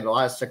 Now get a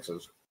lot of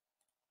 6s.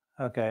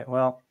 Okay.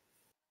 Well,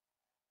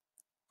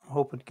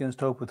 hope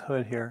against hope with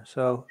Hood here.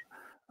 So,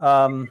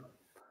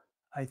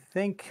 I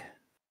think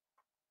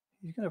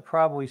he's going to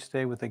probably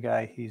stay with the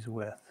guy he's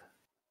with.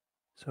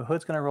 So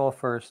Hood's going to roll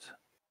first.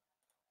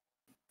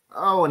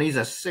 Oh, and he's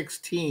a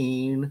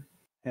 16.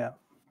 Yeah.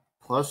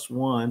 Plus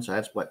 1, so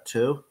that's what,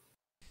 2?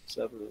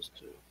 7 is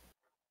 2.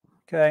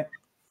 Okay.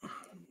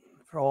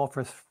 Roll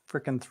for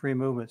frickin' 3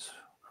 movements.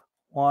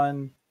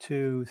 1,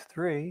 2,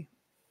 3.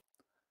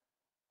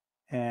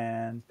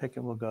 And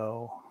Pickett will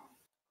go.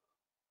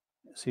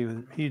 See,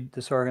 he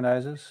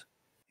disorganizes.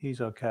 He's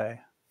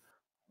okay.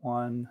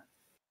 1,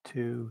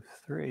 2,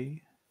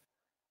 3.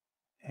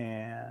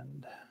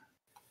 And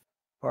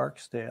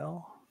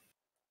Barksdale.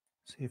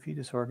 See if he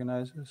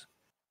disorganizes.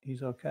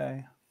 He's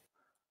okay.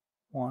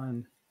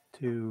 1,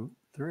 2,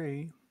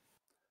 3.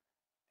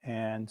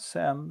 And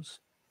Sems,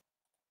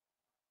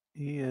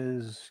 he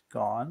is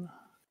gone.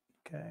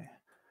 Okay.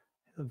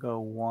 He'll go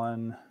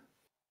 1,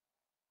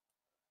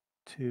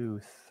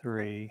 2,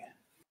 3.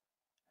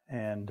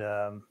 And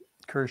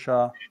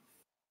Kershaw,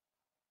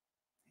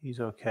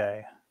 he's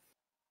okay.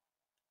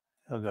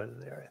 He'll go to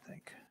there, I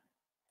think.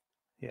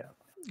 Yeah.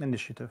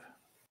 Initiative.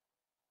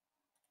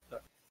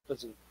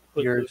 Doesn't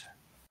Yours.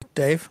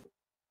 Dave.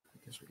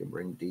 I guess we can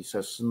bring Disa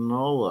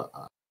Sonola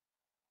up.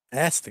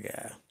 That's the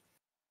guy.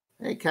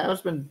 Hey,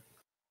 Cav's been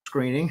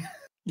screening.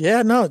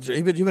 Yeah, no,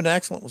 you've been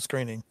excellent with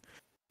screening.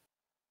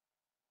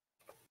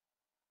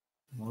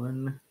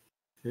 1,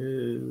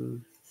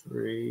 2,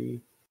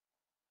 3,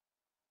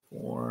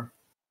 4,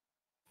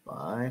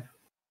 5.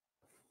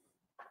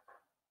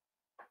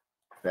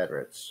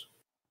 Confederates.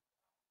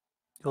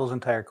 Hill's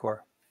entire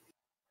corps.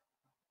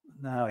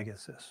 Now I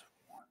guess this.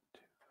 1,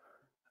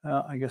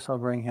 2. I guess I'll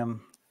bring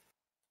him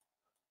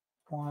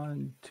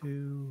 1,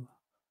 2,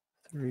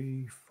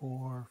 3,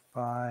 4,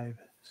 5,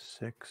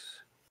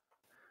 6.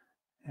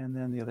 And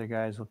then the other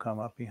guys will come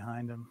up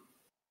behind him.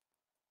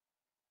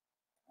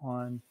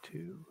 1,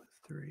 2,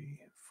 3,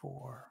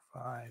 4,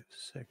 5,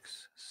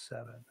 6,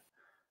 7.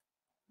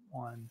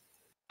 1,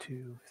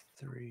 2,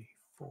 3,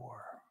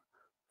 4,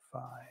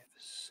 5,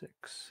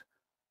 6.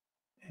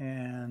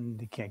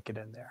 And he can't get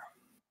in there.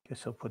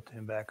 Guess he'll put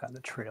him back on the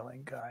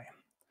trailing guy.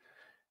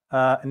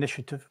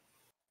 Initiative.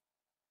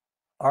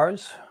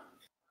 Ours.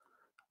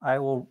 I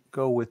will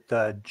go with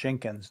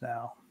Jenkins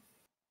now.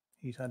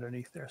 He's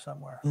underneath there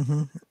somewhere.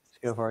 Mm-hmm.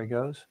 See how far he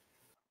goes.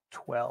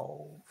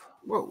 12.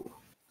 Whoa.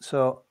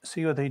 So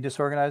see what he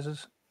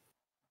disorganizes.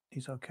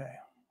 He's okay.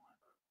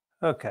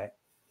 Okay.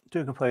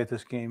 Two can play at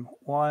this game.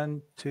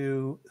 1,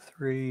 2,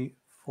 3,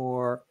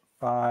 4,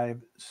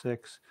 5,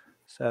 6,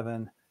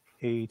 7,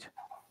 8,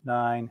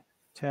 9,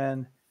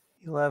 10,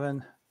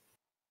 11,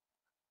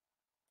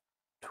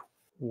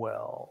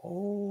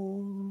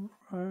 12.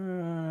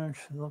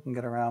 Look and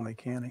get around me,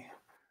 can he?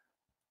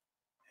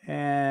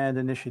 And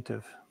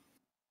initiative.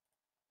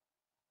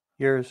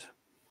 Yours.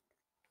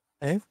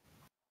 Dave?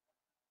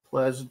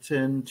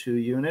 Pleasanton, 2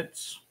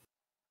 units.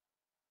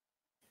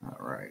 All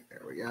right,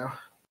 there we go.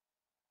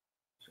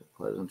 So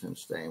Pleasanton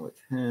staying with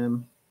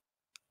him.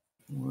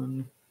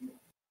 1,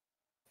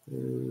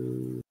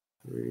 2,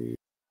 3,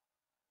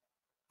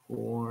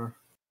 4.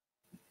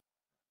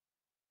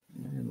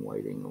 And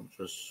Whiting will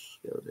just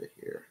go to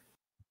here.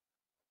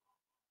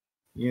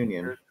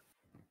 Union.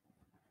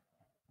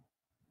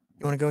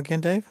 You want to go again,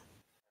 Dave?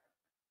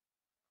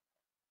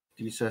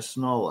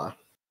 Desesnola.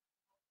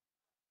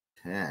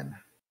 10.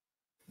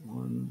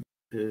 1,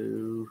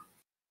 2,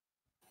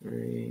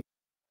 3,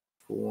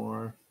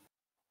 4,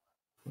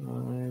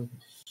 5,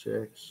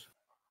 6,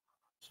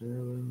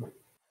 7,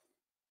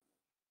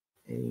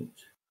 8,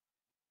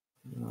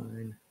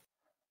 9,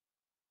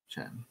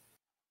 10.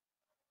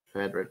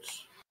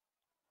 Confederates.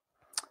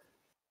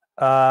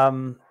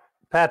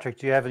 Patrick,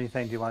 do you have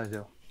anything you want to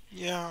do?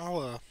 Yeah,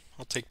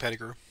 I'll take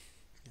Pettigrew.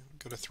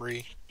 Go to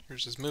 3.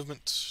 Here's his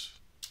movement.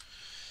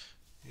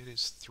 It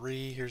is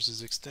 3. Here's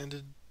his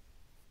extended.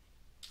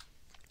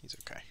 He's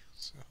okay.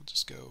 So I'll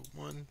just go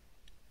 1,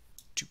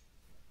 2,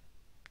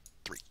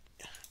 3.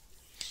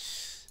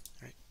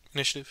 Alright.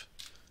 Initiative.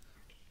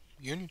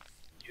 Union.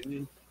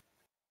 Union.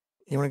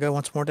 You want to go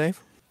once more,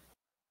 Dave?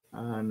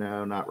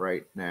 No, not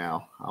right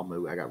now. I'll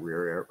move. I got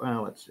rear air.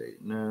 Well, let's see.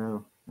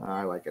 No,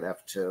 I like it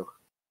F2.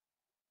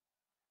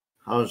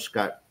 I'll just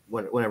got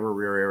whatever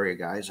rear area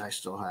guys I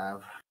still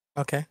have.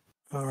 Okay.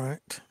 All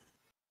right.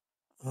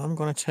 I'm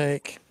going to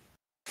take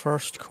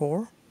First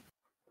Corps,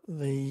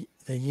 the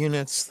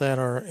units that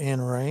are in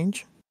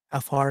range.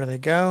 How far do they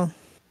go?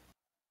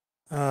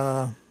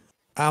 I'm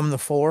the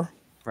 4.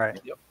 Right.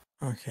 Yep.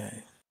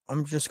 Okay.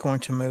 I'm just going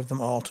to move them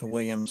all to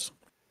Williams.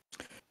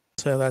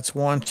 So that's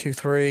 1, 2,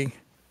 3.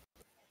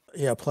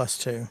 Yeah, plus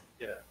 2.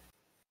 Yeah.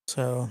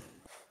 So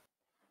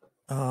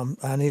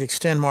I need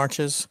extend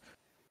marches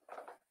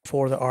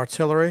for the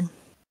artillery.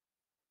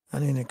 I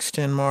need an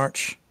extend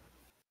march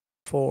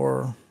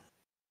for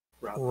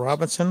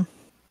Robinson.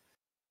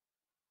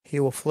 He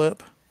will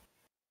flip.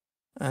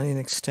 I need an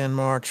extend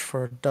march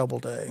for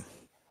Doubleday.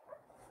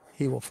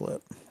 He will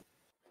flip.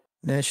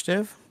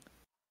 Initiative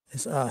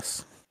is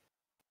us.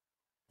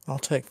 I'll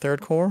take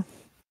Third Corps.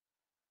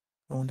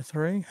 1 to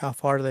 3. How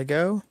far do they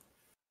go?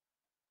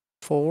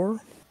 4.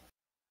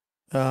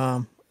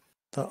 The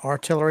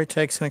artillery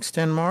takes an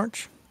extend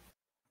march.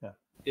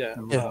 Yeah.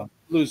 Yeah.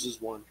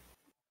 Loses 1.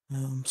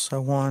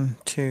 So 1,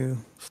 2,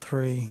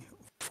 3,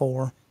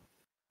 4. All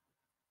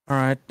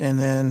right, and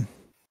then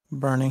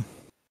Bernie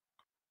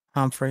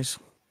Humphreys.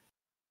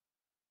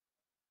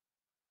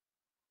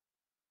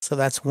 So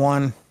that's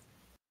 1,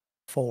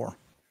 4.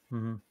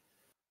 Mm-hmm.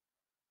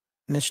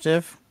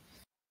 Initiative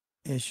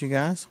is you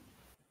guys.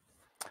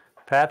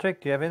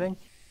 Patrick, do you have anything?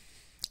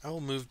 I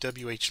will move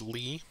W.H.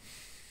 Lee.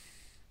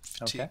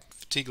 Okay.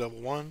 Fatigue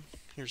level 1.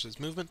 Here's his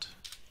movement.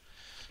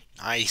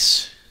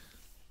 Nice.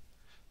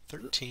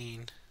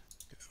 13.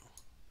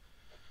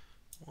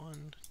 Go.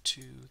 1,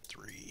 2,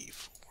 3,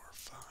 4,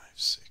 5,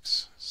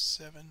 6,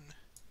 7,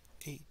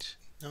 8,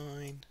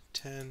 9,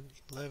 10,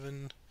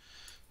 11,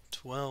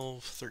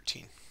 12,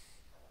 13.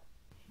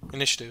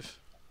 Initiative.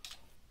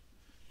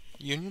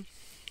 Union.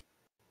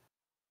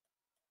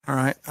 All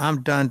right,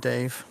 I'm done,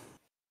 Dave.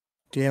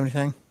 Do you have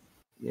anything?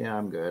 Yeah,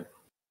 I'm good.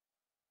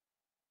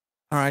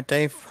 All right,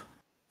 Dave.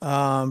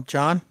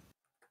 John,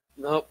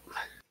 Nope.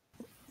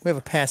 we have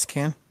a pass,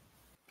 Ken.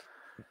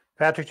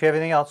 Patrick, do you have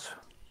anything else?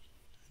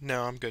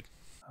 No, I'm good.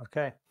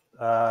 Okay.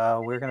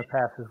 We're going to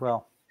pass as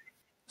well.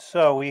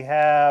 So we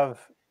have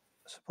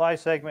supply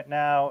segment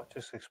now,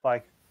 just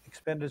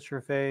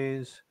expenditure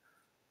phase.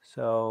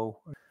 So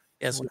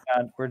Yes.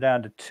 we're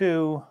down to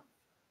 2,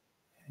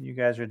 and you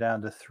guys are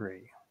down to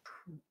 3.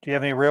 Do you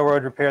have any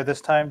railroad repair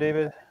this time,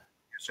 David?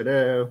 Yes, I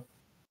do.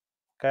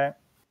 Okay.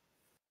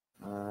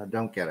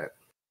 Don't get it.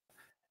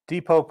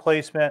 Depot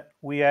placement,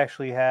 we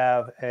actually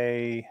have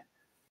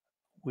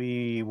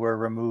we were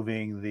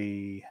removing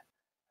the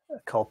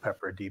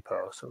Culpeper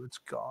depot, so it's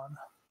gone.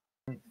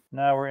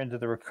 Now we're into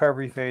the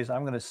recovery phase.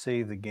 I'm going to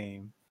save the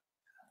game.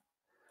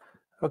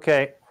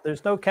 Okay,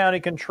 there's no county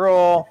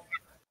control.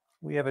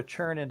 We have a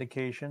churn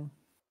indication.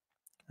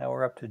 Now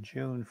we're up to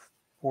June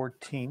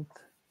 14th.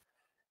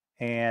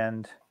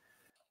 And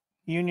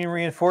Union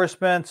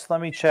reinforcements,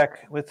 let me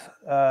check with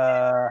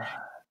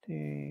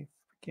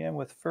again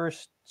with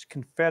 1st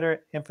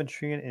Confederate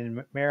Infantry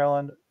in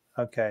Maryland.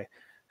 Okay,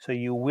 so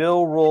you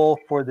will roll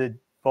for the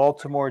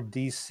Baltimore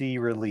DC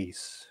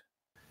release.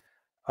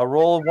 A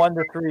roll of 1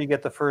 to 3, you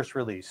get the first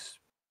release.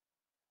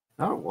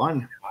 Oh,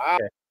 1. Wow.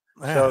 Okay.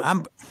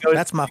 Yeah, So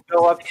that's my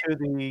go up to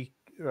the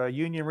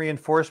Union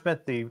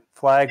reinforcement, the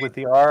flag with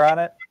the R on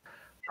it.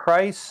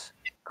 Price,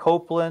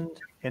 Copeland,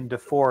 into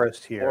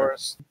forest here.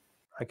 Forest.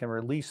 I can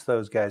release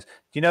those guys. Do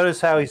you notice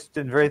how he's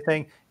doing the very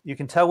thing? You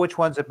can tell which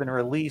ones have been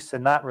released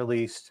and not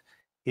released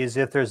is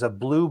if there's a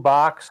blue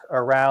box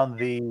around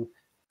the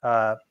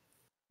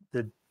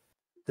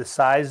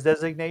size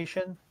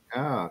designation.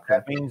 Oh, okay.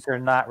 That means they're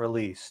not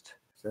released.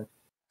 So-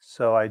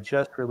 So I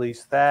just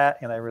released that,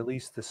 and I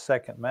released the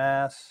second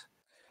mass.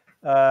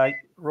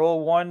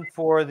 Roll 1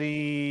 for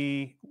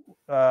the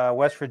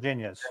West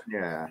Virginias.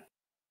 Yeah.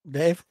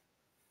 Dave?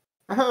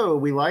 Oh,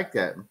 we like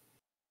that.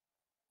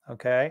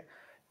 Okay.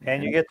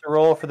 And you get to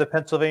roll for the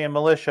Pennsylvania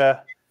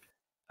militia.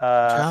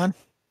 John?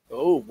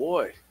 Oh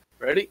boy.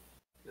 Ready?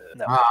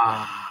 No,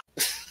 Ah,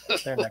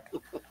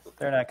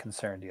 they're not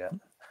concerned yet.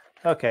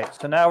 Okay,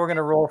 so now we're going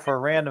to roll for a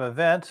random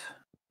event.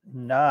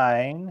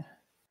 9.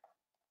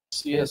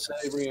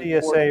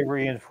 CSA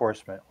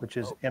reinforcement, which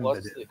is plus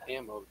Imboden. the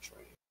ammo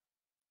train.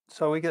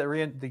 So we get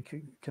the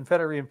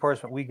Confederate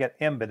reinforcement. We get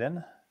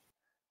Imboden,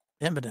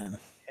 Imboden.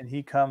 and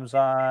he comes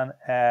on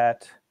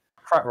at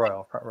Front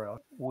Royal. Front Royal.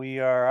 We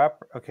are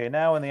up. Okay,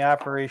 now in the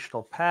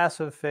operational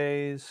passive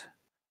phase.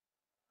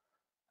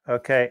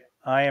 Okay,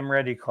 I am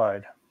ready,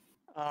 Clyde.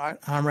 All right,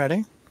 I'm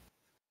ready.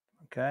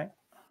 Okay,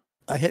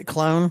 I hit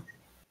clone.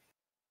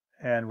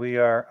 and we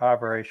are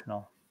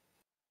operational.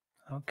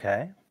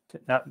 Okay.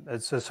 Now,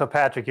 so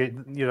Patrick,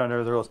 you don't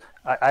know the rules.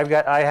 I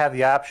have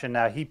the option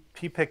now. He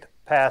picked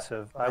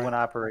passive. I went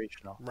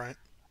operational. Right.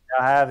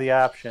 Now I have the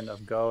option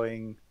of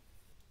going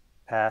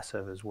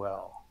passive as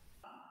well.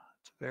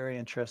 It's a very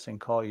interesting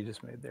call you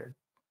just made there.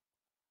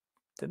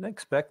 Didn't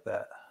expect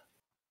that.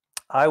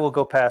 I will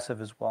go passive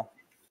as well.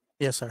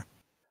 Yes, sir.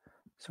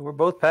 So we're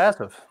both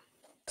passive.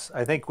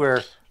 I think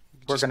we're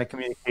going to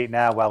communicate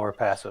now while we're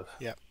passive.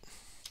 Yep.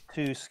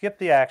 To skip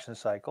the action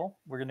cycle,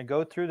 we're going to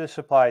go through the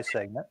supply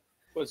segment.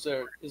 Is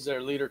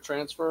there leader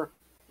transfer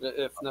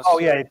if necessary? Oh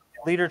yeah,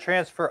 leader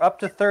transfer up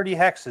to 30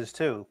 hexes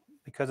too,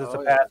 because it's a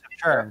passive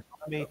turn.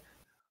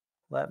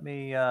 Let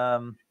me.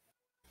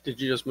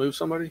 Did you just move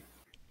somebody?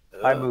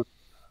 I moved.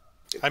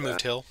 I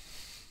moved Hill.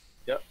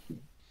 Yep.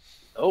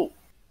 Oh,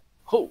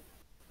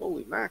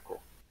 holy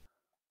mackerel!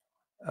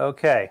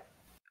 Okay,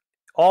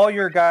 all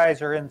your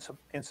guys are in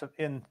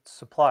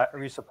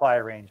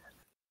resupply range,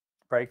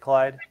 right,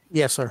 Clyde?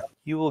 Yes, sir.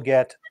 You will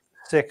get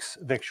 6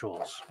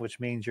 victuals, which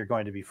means you're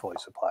going to be fully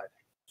supplied.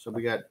 so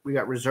we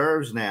got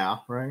reserves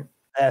now, right?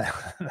 And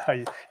no,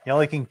 you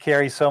only can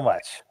carry so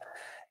much.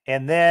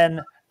 And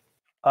then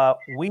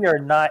we are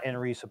not in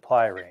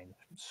resupply range.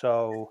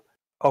 So,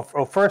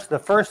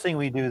 the first thing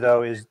we do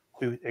though is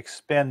to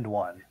expend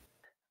 1.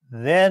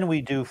 Then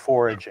we do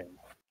foraging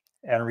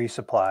and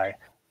resupply.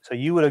 So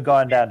you would have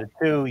gone down to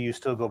 2. You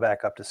still go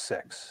back up to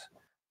 6.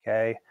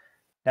 Okay.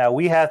 Now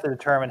we have to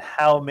determine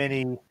how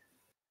many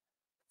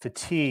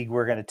fatigue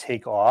we're going to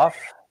take off,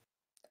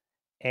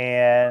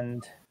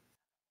 and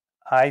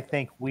I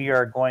think we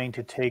are going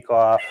to take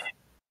off.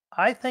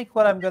 I think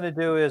what I'm going to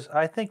do is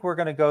I think we're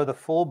going to go the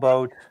full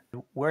boat.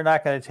 We're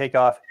not going to take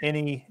off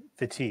any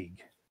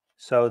fatigue.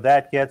 So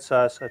that gets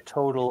us a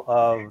total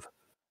of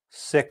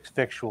 6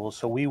 victuals.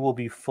 So we will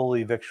be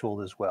fully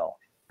victualed as well.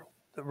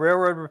 The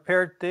railroad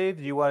repair, Dave,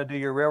 do you want to do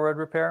your railroad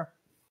repair?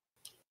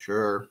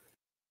 Sure.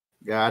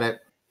 Got it.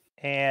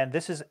 And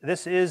this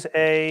is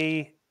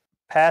a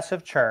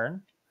passive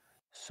churn.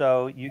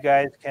 So you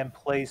guys can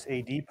place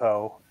a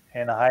depot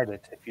and hide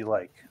it if you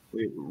like.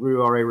 We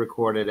already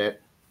recorded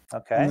it.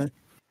 Okay.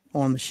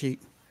 On the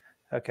sheet.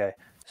 Okay.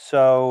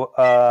 So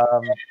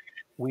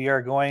we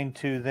are going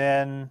to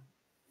then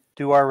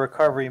do our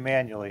recovery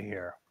manually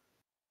here.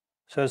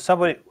 So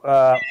somebody,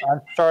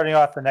 I'm starting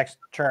off the next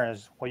turn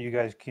is what you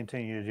guys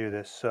continue to do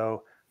this.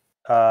 So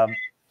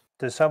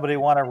does somebody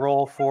want to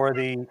roll for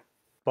the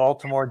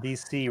Baltimore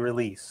DC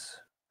release?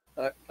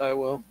 I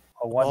will.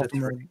 A 1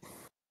 Baltimore. to 3.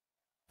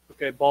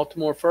 Okay,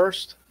 Baltimore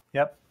first.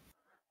 Yep.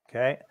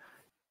 Okay.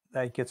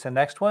 That gets the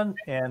next one,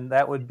 and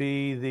that would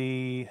be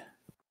the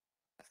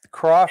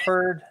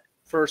Crawford.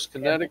 First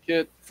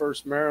Connecticut,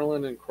 first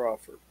Maryland, and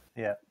Crawford.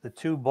 Yeah, the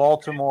 2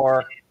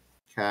 Baltimore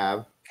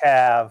Cav.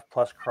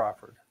 plus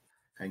Crawford.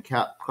 And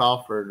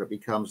Crawford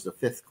becomes the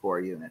 5th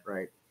Corps unit,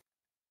 right?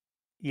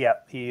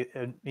 Yep, he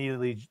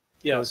immediately goes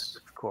Yes. to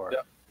the Corps.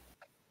 Yep.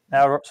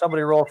 Now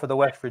somebody roll for the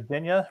West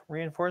Virginia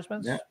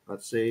reinforcements. Yeah.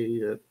 Let's see.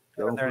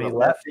 Going there for any the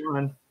left?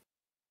 one.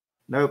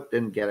 Nope,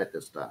 didn't get it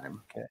this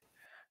time.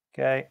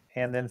 Okay,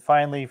 and then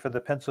finally for the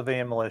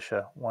Pennsylvania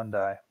militia, 1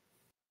 die.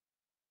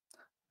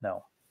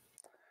 No.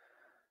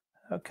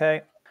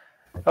 Okay.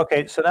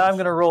 Okay, so now I'm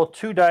going to roll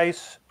 2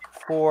 dice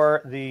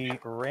for the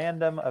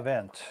random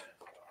event.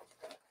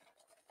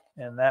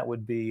 And that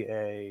would be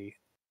a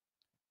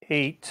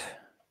 8,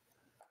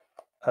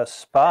 a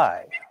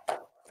spy.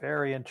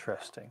 Very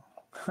interesting.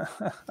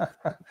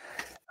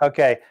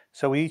 Okay,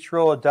 so we each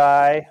roll a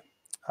die.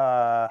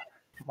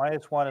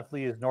 -1 if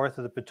Lee is north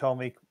of the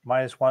Potomac,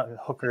 -1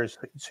 hookers.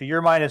 So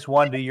you're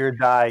 -1 to your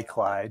die,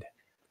 Clyde.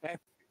 Okay.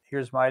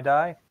 Here's my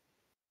die.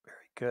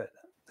 Very good.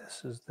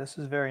 This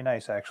is very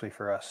nice actually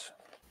for us.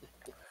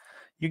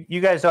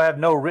 You guys don't have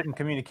no written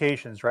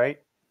communications,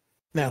 right?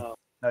 No.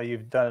 No,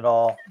 you've done it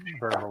all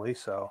verbally.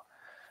 So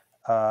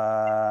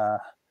So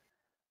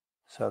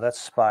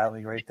that's spy. Let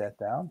me write that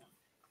down.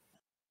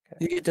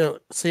 You get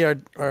to see our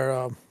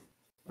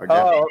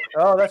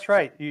Oh, that's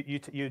right.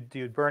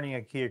 You burning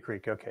a Kia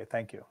Creek. Okay,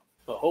 thank you.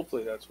 Well,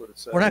 hopefully that's what it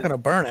says. we're not going to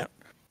burn it.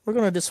 We're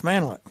going to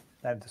dismantle it.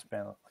 I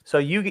dismantle. So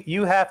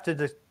you have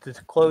to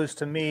disclose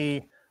to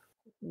me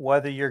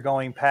whether you're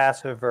going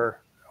passive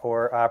or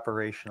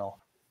operational.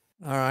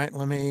 All right,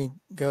 let me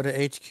go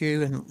to HQ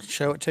and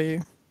show it to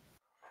you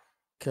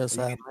because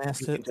I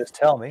masked You it. can just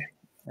tell me.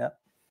 Yeah,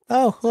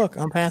 Oh, look,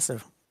 I'm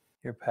passive.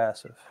 you're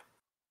passive.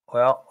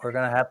 Well, we're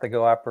gonna have to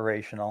go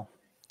operational.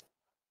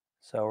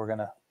 So we're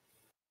gonna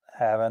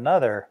have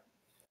another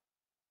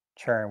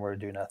turn where we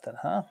do nothing,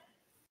 huh?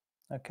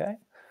 Okay.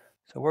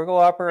 So we'll go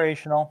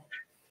operational,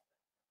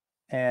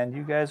 and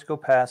you guys go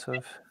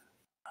passive.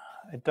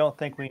 I don't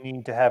think we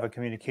need to have a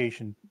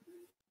communication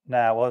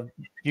now. Well,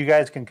 you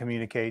guys can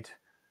communicate.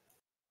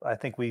 I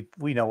think we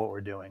know what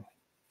we're doing.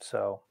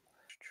 So,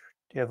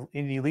 do you have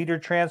any leader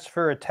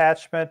transfer,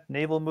 attachment,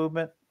 naval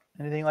movement,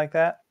 anything like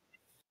that?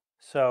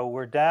 So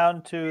we're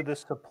down to the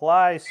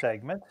supply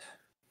segment,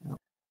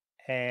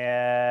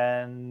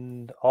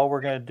 and all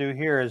we're going to do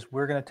here is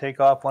we're going to take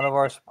off one of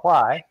our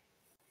supply.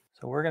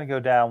 So we're going to go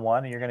down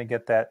one, and you're going to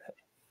get that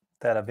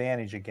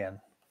advantage again.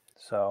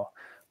 So,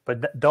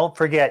 but don't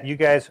forget, you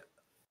guys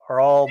are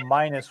all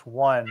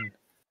 -1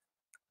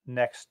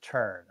 next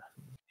turn.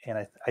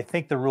 And I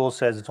think the rule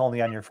says it's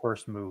only on your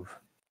first move.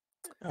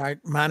 All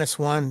right,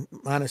 -1,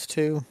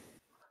 -2.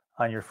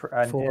 On your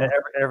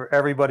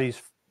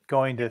everybody's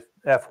going to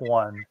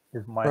F1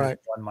 is -1, Right.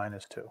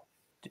 -2.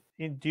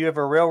 Do you have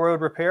a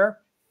railroad repair?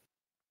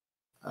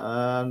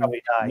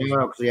 Probably not.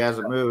 No, because he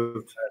hasn't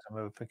moved.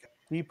 Okay.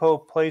 Depot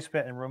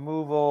placement and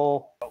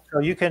removal. So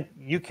you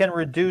can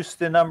reduce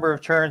the number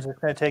of turns it's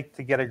going to take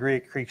to get a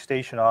Creek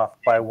Station off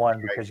by 1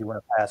 because you went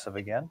a passive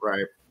again.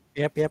 Right.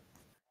 Yep.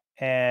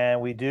 And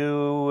we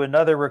do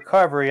another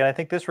recovery. And I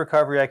think this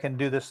recovery, I can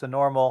do this the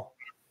normal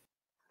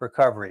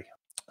recovery.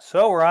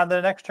 So we're on to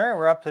the next turn.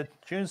 We're up to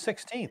June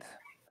 16th.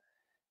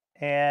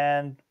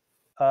 And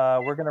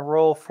we're going to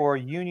roll for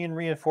Union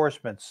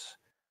reinforcements.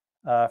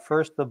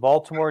 First, the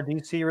Baltimore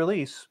DC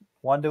release,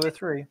 1 to a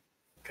 3.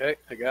 Okay,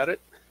 I got it.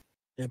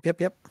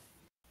 Yep.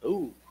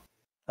 Ooh.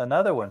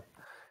 Another one.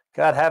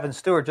 God, having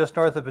Stewart just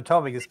north of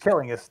Potomac is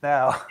killing us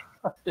now.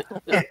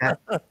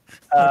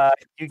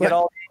 You get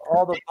all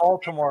the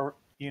Baltimore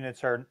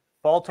units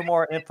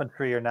Baltimore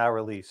infantry are now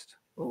released.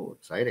 Oh,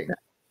 exciting.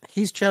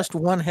 He's just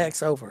 1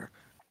 hex over.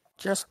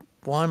 Just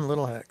 1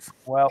 little hex.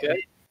 Well,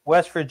 Okay.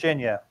 West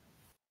Virginia,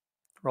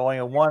 rolling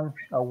a 1.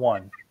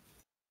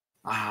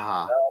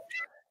 Ah,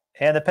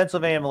 And the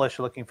Pennsylvania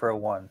militia looking for a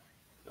 1.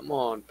 Come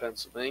on,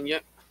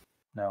 Pennsylvania.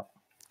 No.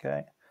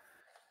 Okay.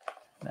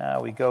 Now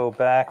we go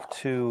back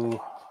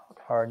to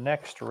our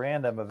next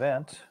random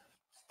event.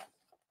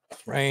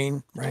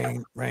 Rain. Let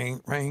it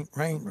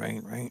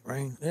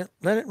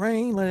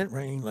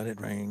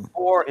rain.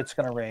 Or it's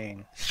going to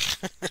rain.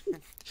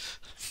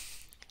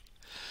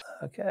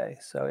 Okay,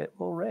 so it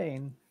will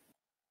rain.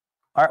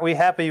 Aren't we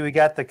happy we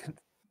got the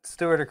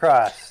Stewart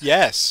across?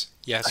 Yes,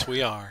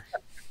 we are.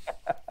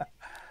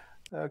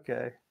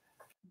 Okay.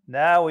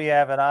 Now we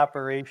have an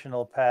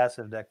operational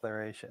passive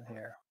declaration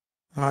here.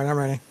 All right, I'm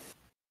ready.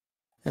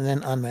 And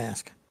then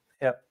unmask.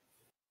 Yep.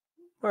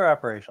 We're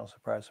operational.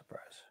 Surprise,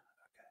 surprise.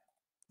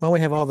 Well, we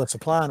have all the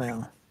supply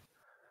now.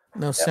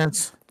 No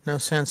sense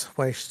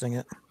wasting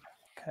it.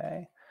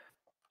 Okay.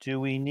 Do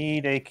we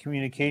need a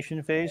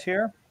communication phase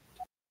here?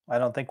 I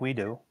don't think we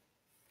do.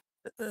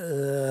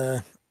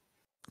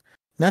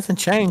 Nothing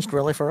changed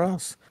really for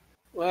us.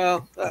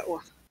 Well, that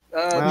one.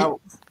 well,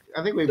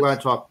 I think we want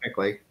to talk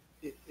quickly.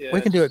 Yeah.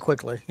 We can do it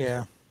quickly.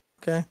 Yeah.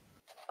 Okay.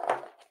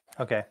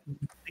 Okay.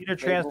 Leader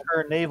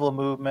transfer, naval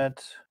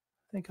movement.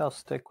 I think I'll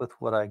stick with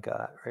what I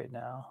got right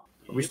now.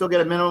 We still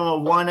get a minimum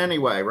of 1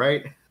 anyway,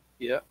 right?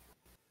 Yeah.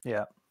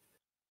 Yeah.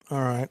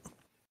 All right.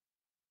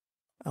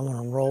 I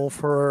want to roll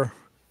for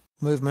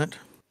movement.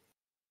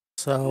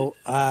 So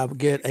I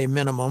get a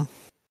minimum.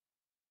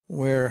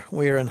 We're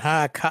in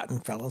high cotton,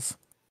 fellas.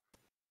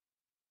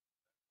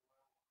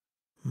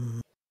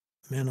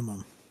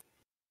 Minimum.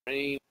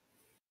 Rain.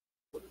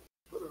 Would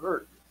it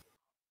hurt?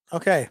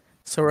 Okay.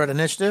 So we're at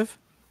initiative.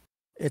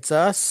 It's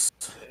us.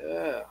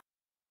 Yeah.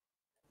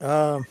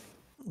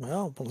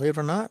 Well, believe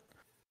it or not,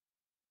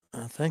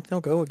 I think they'll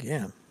go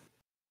again.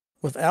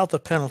 Without the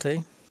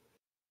penalty.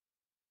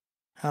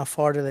 How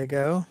far do they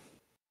go?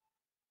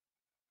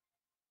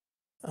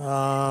 2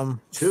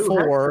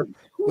 4, hexes.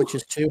 which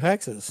is 2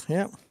 hexes.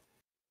 Yep.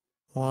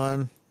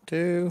 1,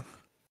 2,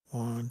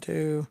 1,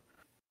 2,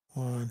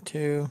 1,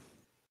 2.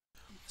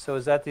 So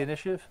is that the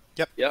initiative?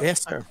 Yep.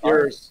 Yes, sir.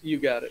 Yours. You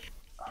got it.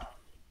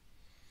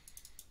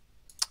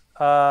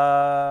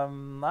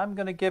 I'm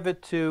going to give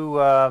it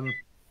to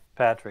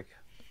Patrick.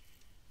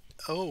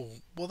 Oh,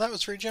 well, that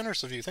was very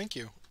generous of you. Thank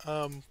you.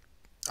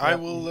 I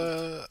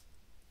will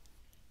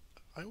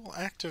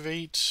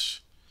activate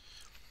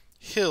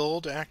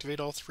Hill to activate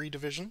all 3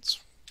 divisions.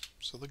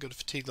 So they'll go to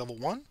fatigue level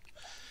 1.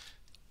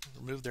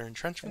 Remove their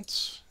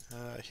entrenchments.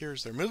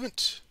 Here's their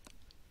movement.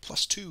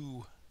 plus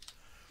 2.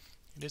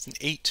 It is an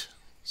 8,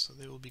 so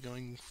they will be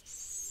going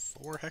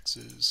 4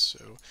 hexes.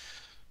 So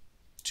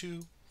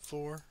 2,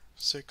 4,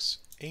 6,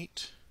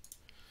 8.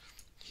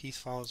 Heath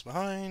follows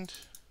behind.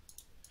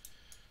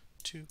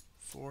 2,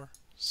 4,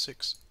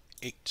 6,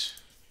 8.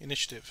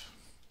 Initiative.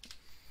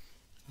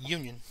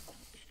 Union.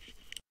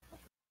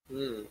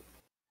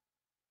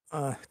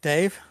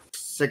 Dave?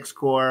 6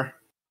 Corps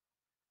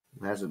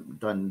hasn't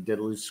done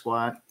diddly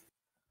squat,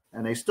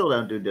 and they still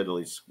don't do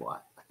diddly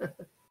squat.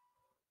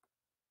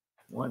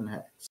 1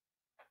 hex.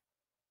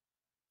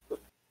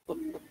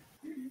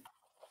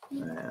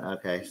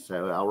 Okay,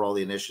 so I'll roll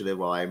the initiative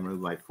while I move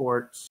my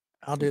forts.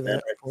 I'll do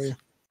that for you.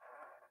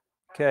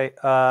 Okay,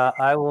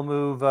 I will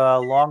move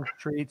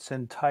Longstreet's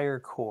entire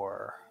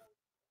corps.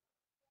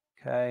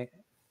 Okay,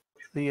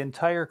 the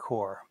entire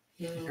corps.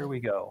 Here we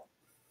go.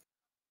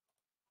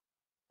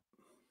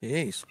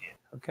 Jeez.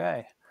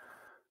 Okay,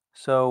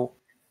 so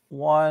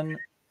 1,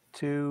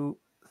 2,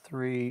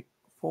 3,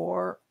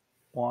 4.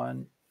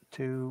 1,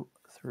 2,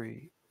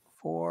 3,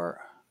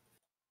 4.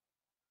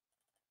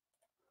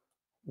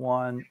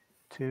 1,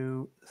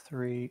 2,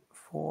 3,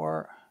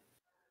 4.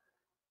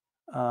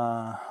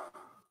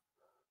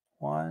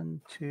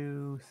 1,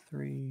 2,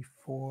 3,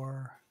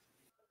 4.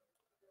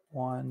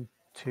 1,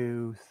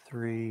 2,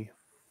 3,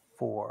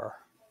 4.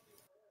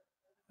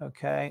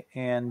 Okay,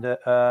 and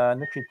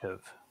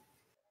initiative.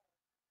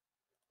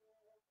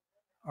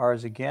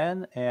 Ours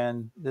again,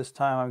 and this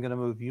time I'm going to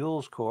move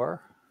Yule's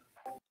corps.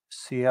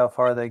 See how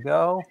far they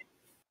go.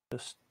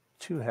 Just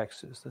 2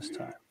 hexes this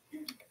time.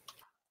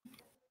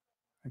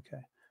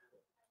 Okay.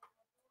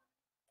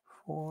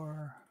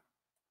 4,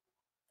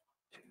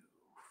 2,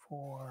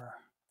 4,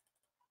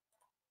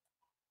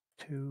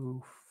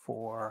 2,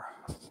 4.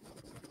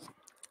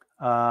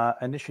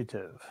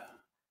 Initiative.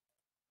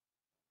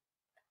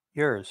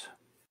 Yours.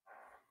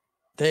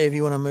 Dave,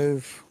 you want to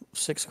move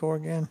 6 Corps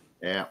again?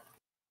 Yeah,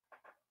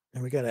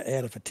 And we got to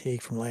add a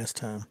fatigue from last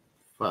time.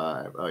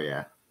 5. Oh,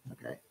 yeah.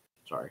 Okay,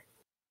 sorry.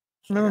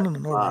 So No, I no,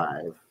 got no, no.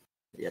 5.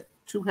 Yeah,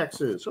 2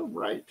 hexes. Oh,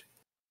 right.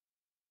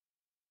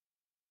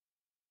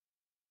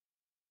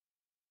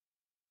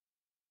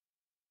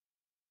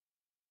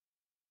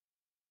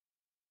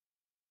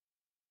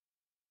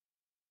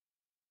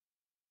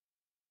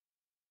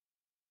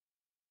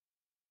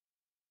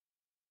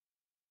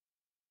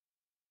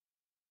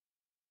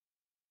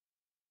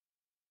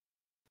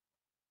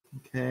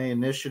 Okay,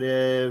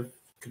 initiative,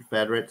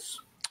 Confederates.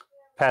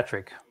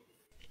 Patrick.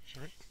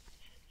 All right.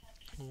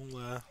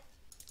 We'll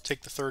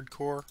take the 3rd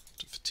Corps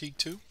to fatigue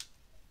 2.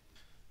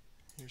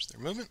 Here's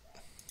their movement.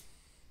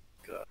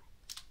 God.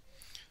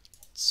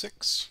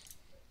 6.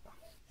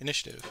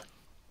 Initiative.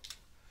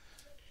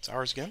 It's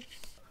ours again.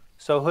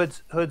 So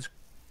Hood's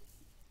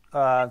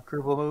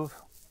group will move.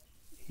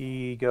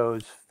 He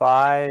goes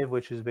 5,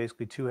 which is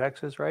basically 2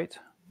 hexes, right?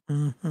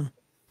 Mm-hmm.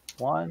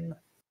 1,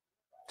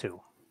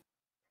 2.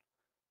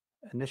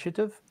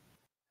 Initiative.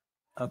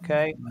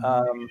 Okay.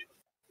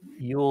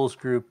 Yule's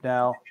group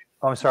now.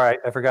 Oh, I'm sorry.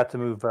 I forgot to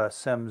move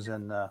Sims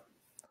and I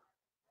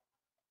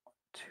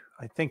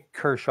think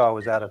Kershaw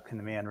was out of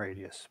command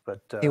radius,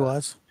 but He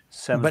was.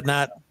 Sims. But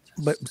not,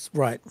 but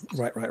right.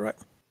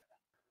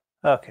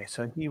 Okay,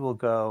 so he will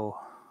go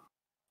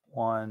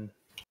 1,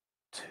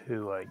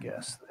 2, I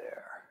guess,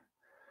 there.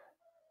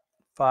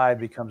 5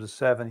 becomes a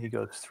 7. He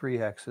goes 3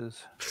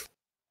 hexes.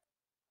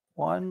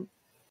 1,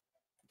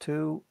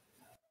 2,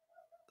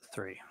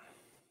 3.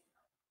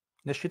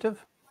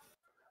 Initiative.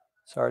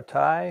 It's our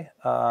tie.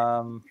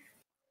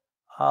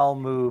 I'll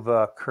move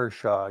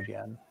Kershaw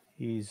again.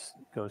 He's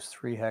goes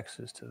 3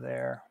 hexes to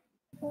there.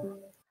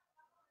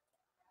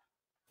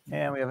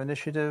 And we have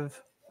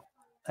initiative,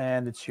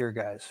 and it's your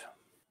guys.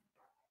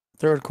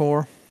 3rd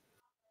Corps.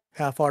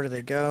 How far do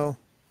they go?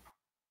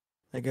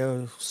 They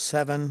go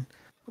 7,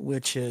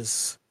 which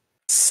is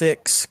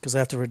 6, because I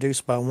have to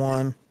reduce by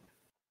 1.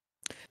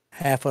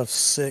 Half of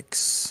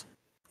 6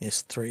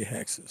 is 3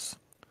 hexes.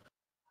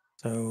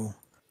 So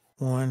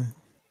 1,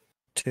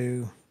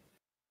 2,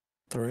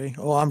 3.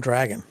 Oh, I'm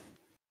dragging.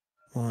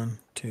 1,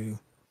 2,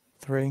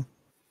 3.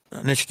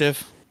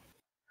 Initiative.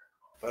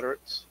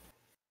 Confederates.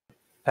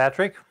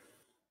 Patrick?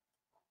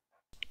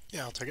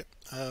 Yeah, I'll take it.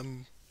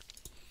 I'm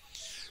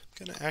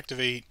going to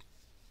activate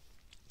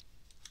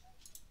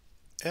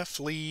F.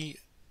 Lee,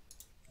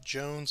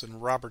 Jones,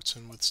 and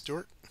Robertson with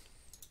Stewart.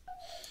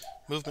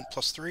 Movement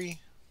plus 3.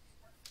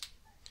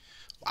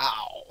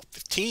 Wow,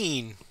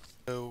 15.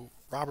 So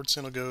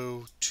Robertson will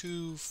go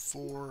 2,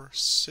 4,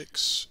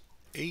 6,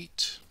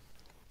 8.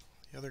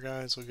 The other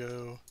guys will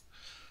go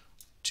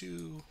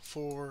 2,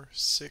 4,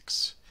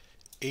 6,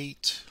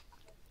 8.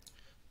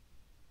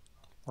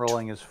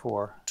 Rolling is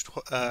 4.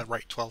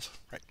 Right, 12.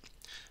 Right.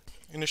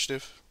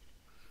 Initiative.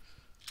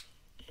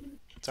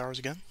 It's ours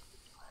again.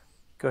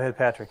 Go ahead,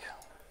 Patrick.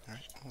 All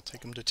right, we'll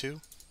take them to 2.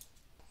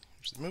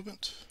 Here's the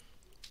movement.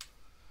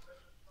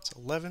 It's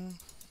 11.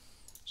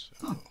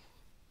 So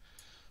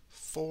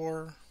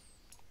 4,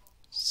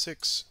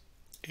 6,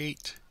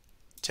 8,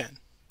 10.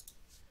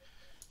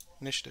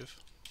 Initiative.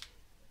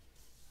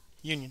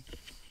 Union.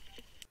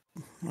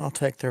 I'll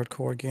take third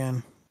corps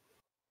again.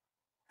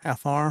 How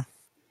far?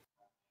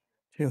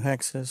 2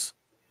 hexes.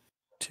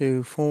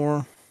 2,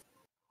 4.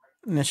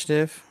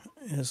 Initiative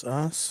is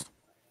us.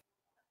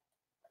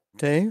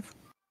 Dave?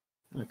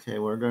 Okay,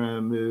 we're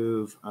gonna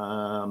move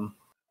Nola.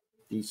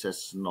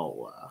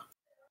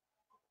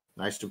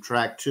 I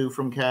subtract 2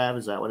 from Cav.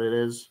 Is that what it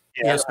is?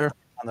 Yeah, Yes, sir.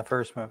 on the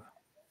first move.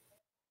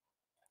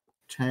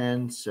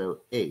 10,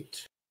 so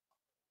 8.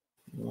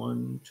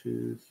 1,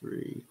 2,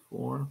 3,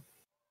 4.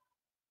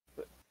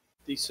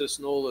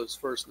 Nola's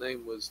first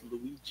name was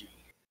Luigi.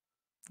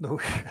 Can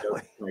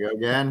I go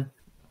again?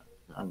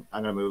 I'm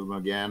gonna move him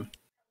again.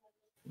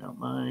 You don't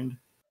mind.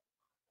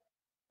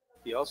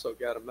 He also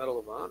got a Medal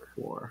of Honor.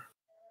 4.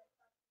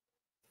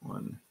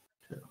 1,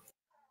 2.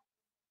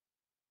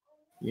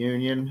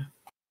 Union.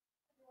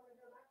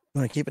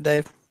 Want to keep it,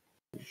 Dave?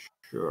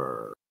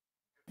 Sure.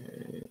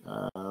 Okay.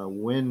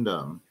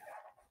 Wyndham.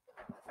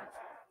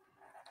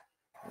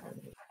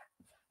 Okay.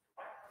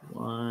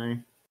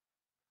 Y.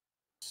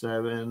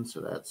 7,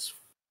 so that's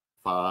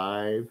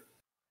 5.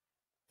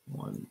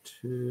 1,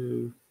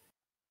 2,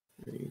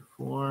 3,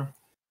 4.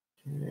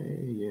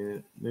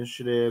 Okay.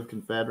 Initiative.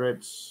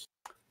 Confederates.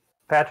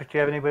 Patrick, do you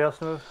have anybody else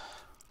to move?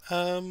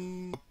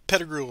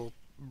 Pettigrew will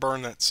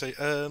burn that. Say,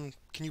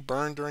 can you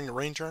burn during a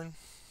range turn?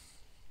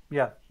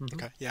 Yeah.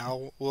 Okay.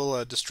 Yeah,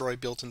 we'll destroy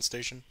Bilton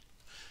Station.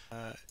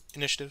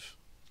 Initiative.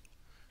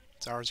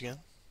 It's ours again.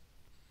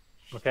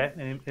 Okay.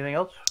 Anything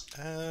else?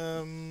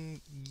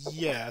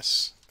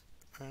 Yes.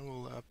 I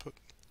will put.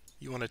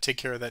 You want to take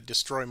care of that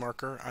destroy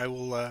marker? I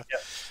will. I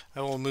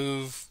will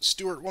move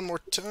Stuart one more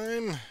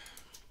time.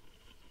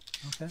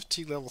 Okay.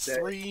 Fatigue level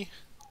 3.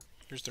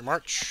 Here's their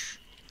march.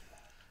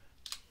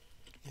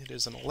 It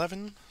is an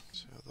 11,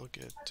 so they'll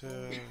get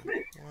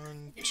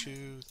 1,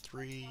 2,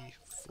 3,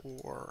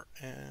 4,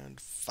 and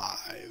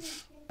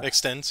 5.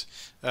 Extends.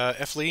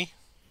 F. Lee.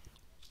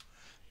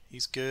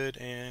 He's good,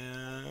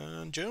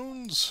 and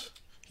Jones.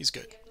 He's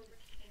good.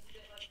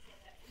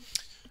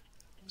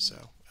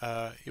 So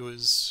it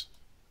was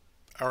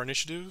our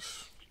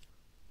initiative.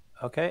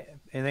 Okay.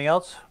 Anything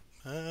else?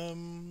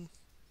 No,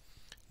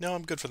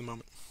 I'm good for the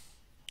moment.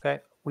 Okay.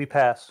 We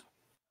pass.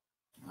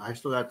 I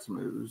still got some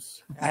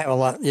moves. I have a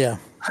lot. Yeah.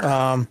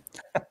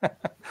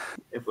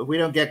 If we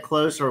don't get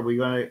close, are we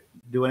going to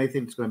do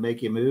anything that's going to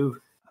make you move?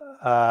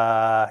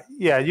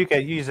 Yeah, you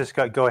can. You just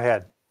go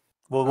ahead.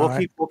 We'll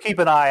keep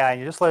an eye on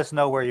you. Just let us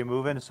know where you're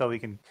moving, so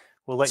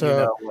we'll let you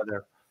know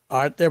whether. All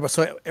right, there.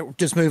 So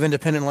just move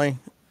independently.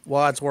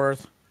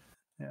 Wadsworth.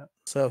 Yeah.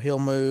 So he'll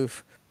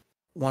move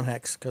 1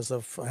 hex because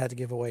I had to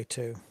give away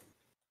 2.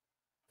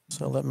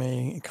 So let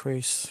me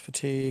increase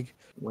fatigue.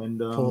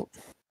 Wyndham.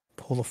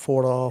 Pull the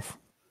fort off.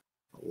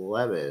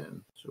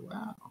 11. So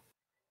wow.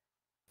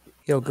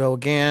 He'll go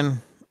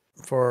again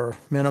for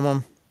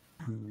minimum.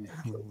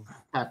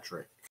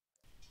 Patrick.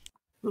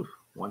 Oof,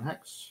 1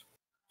 hex.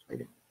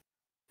 Exciting.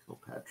 Kill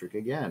Patrick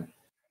again.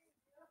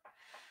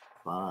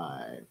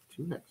 5.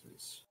 2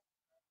 hexes.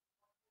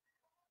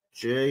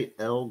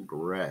 J.L.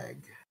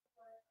 Gregg.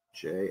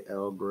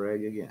 J.L.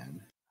 Gregg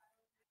again.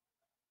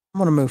 I'm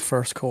going to move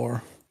first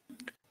corps.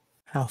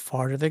 How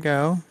far do they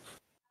go?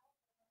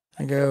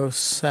 They go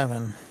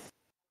 7.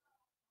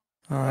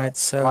 All right,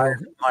 so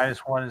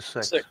 -1 is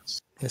 6.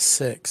 6. it's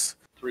 6.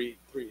 3.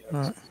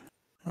 All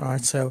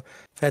right, so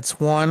that's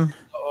 1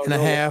 and a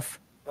half.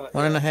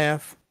 1 and a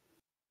half.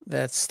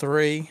 That's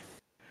 3,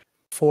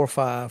 4,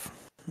 5,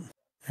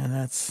 and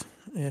that's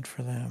it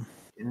for them.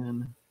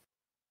 Again.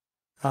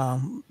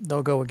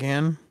 They'll go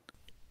again.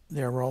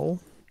 Their roll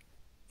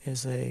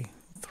is a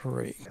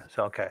 3.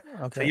 So okay.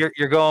 Okay. So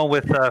you're going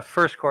with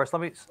first course.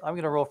 I'm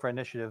going to roll for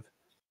initiative,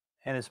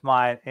 and it's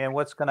mine. And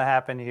what's going to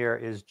happen here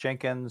is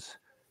Jenkins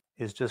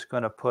is just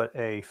going to put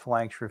a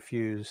flanks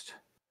refused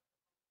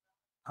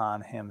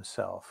on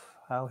himself.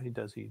 How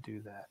does he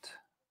do that?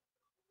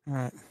 All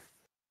right.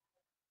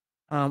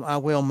 I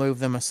will move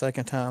them a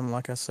second time,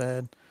 like I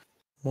said.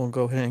 We'll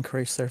go ahead and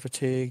increase their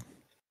fatigue.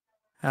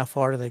 How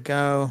far do they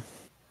go?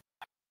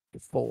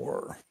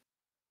 4.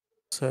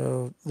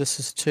 So this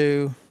is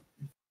 2.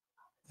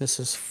 This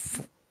is,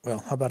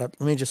 well, how about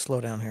let me just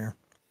slow down here.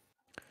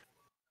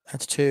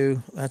 That's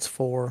 2. That's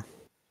 4.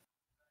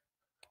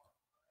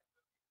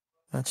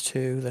 That's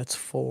 2. That's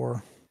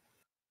 4.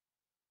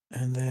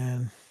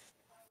 And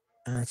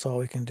that's all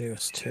we can do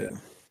is 2.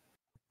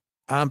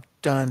 I'm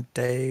done,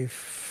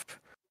 Dave.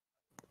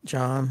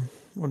 John,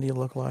 what do you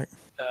look like?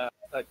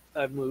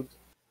 I moved.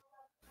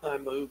 I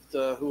moved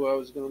who I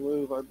was going to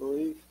move, I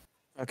believe.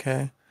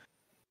 Okay.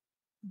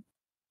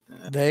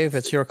 Dave,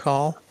 it's your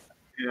call.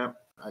 Yep.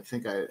 I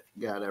think I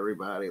got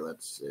everybody.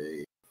 Let's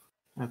see.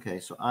 Okay,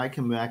 so I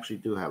can actually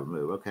do have a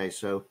move. Okay,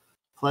 so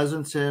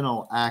Pleasanton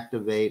will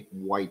activate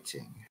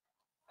Whiting.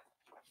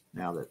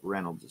 Now that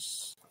Reynolds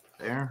is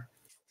there.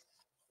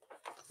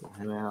 Pull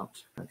him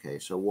out. Okay,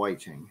 so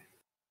Whiting.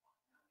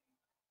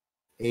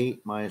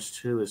 8 minus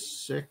 2 is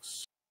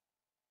 6.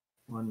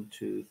 1,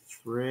 2,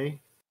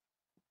 3.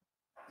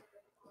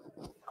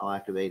 I'll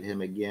activate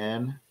him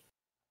again.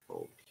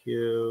 Hold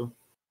Q.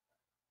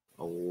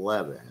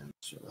 11.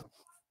 So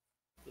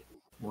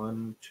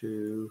 1,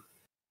 2.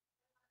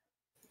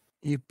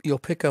 You'll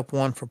pick up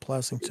 1 for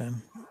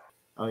Pleasanton.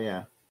 Oh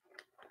yeah.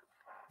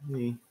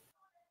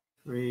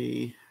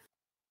 3,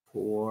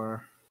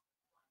 4,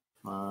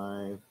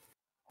 5.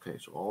 Okay,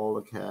 so all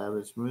the cab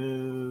is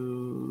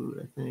moved.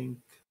 I think.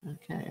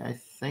 Okay, I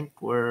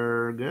think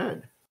we're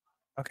good.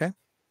 Okay.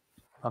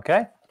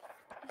 Okay.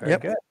 Very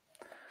Yep. good.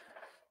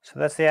 So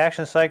that's the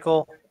action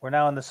cycle. We're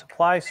now in the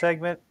supply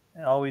segment.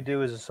 And all we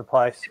do is a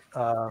supply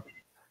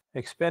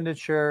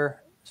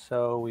expenditure.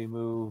 So we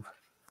move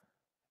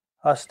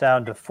us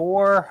down to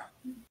 4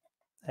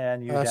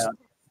 and you Us. down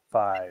to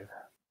 5.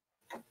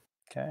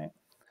 Okay.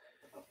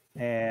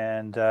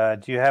 And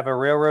do you have a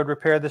railroad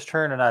repair this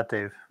turn or not,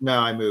 Dave? No,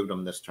 I moved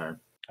them this turn.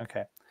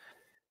 Okay.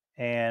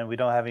 And we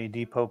don't have any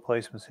depot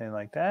placements, anything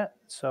like that.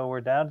 So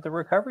we're down to the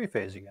recovery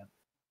phase again.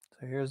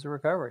 So here's the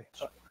recovery.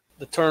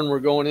 The turn we're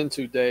going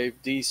into,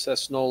 Dave, D.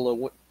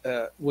 Cessnola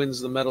wins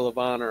the Medal of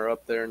Honor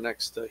up there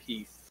next to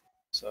Heath.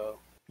 So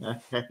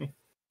Okay.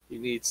 he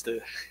needs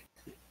to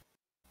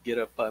get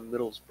up by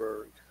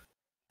Middlesburg.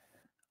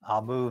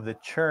 I'll move the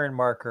churn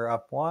marker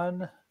up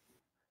 1.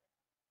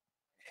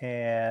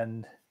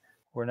 And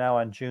we're now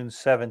on June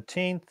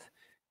 17th.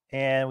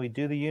 And we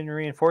do the union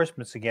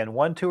reinforcements again.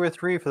 1, 2, or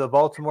 3 for the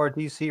Baltimore,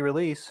 D.C.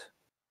 release.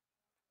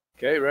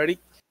 Okay, ready?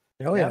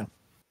 Oh, yeah. Here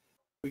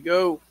we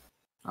go.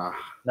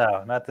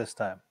 No, not this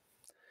time.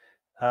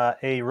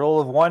 A roll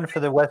of 1 for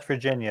the West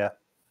Virginia.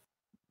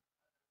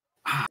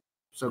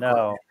 So No.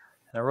 close.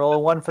 And a roll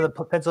of 1 for the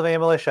Pennsylvania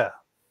militia.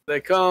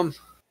 They come.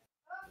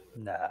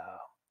 No.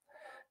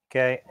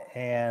 Okay,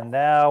 and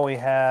now we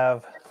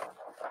have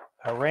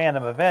a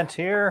random event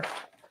here.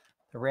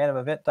 The random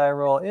event die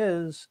roll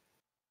is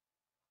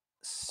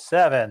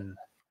 7.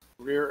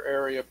 Rear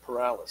area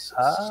paralysis.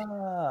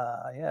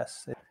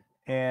 Yes.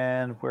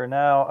 And we're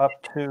now up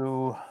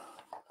to,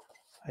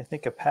 I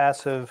think, a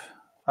passive,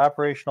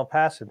 operational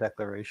passive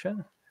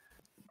declaration.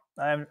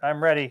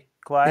 I'm ready,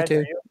 Clyde. Me too.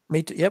 Are you?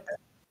 Me too. Yep.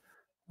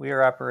 We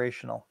are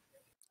operational.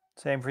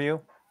 Same for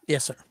you?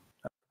 Yes, sir.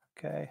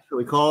 Okay. Are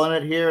we calling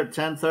it here at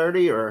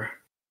 10:30 or?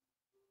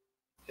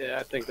 Yeah,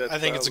 I think that's. I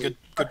think it's a good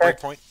Okay. break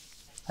point.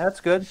 That's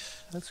good.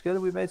 That's good.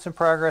 We made some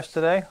progress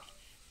today.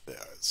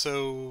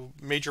 So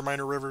major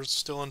minor rivers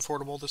still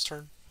unfordable this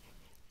turn?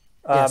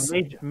 Yes.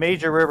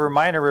 Major river,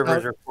 minor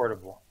rivers are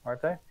portable,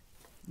 aren't they?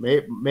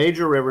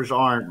 Major rivers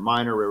aren't.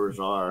 Minor rivers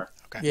are.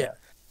 Okay. Yeah.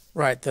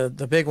 Right. The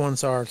big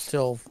ones are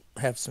still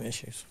have some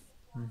issues.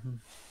 Mm-hmm.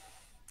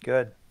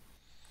 Good.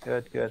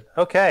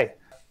 Okay.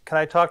 Can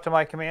I talk to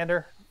my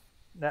commander?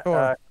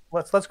 Sure.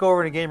 Let's go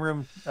over to game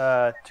room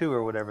 2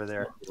 or whatever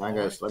there. I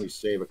guess let me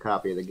save a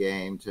copy of the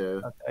game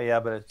too. Okay, yeah,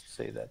 but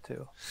save that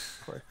too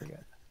before I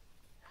forget.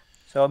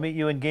 So I'll meet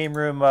you in game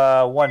room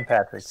 1,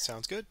 Patrick.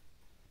 Sounds good.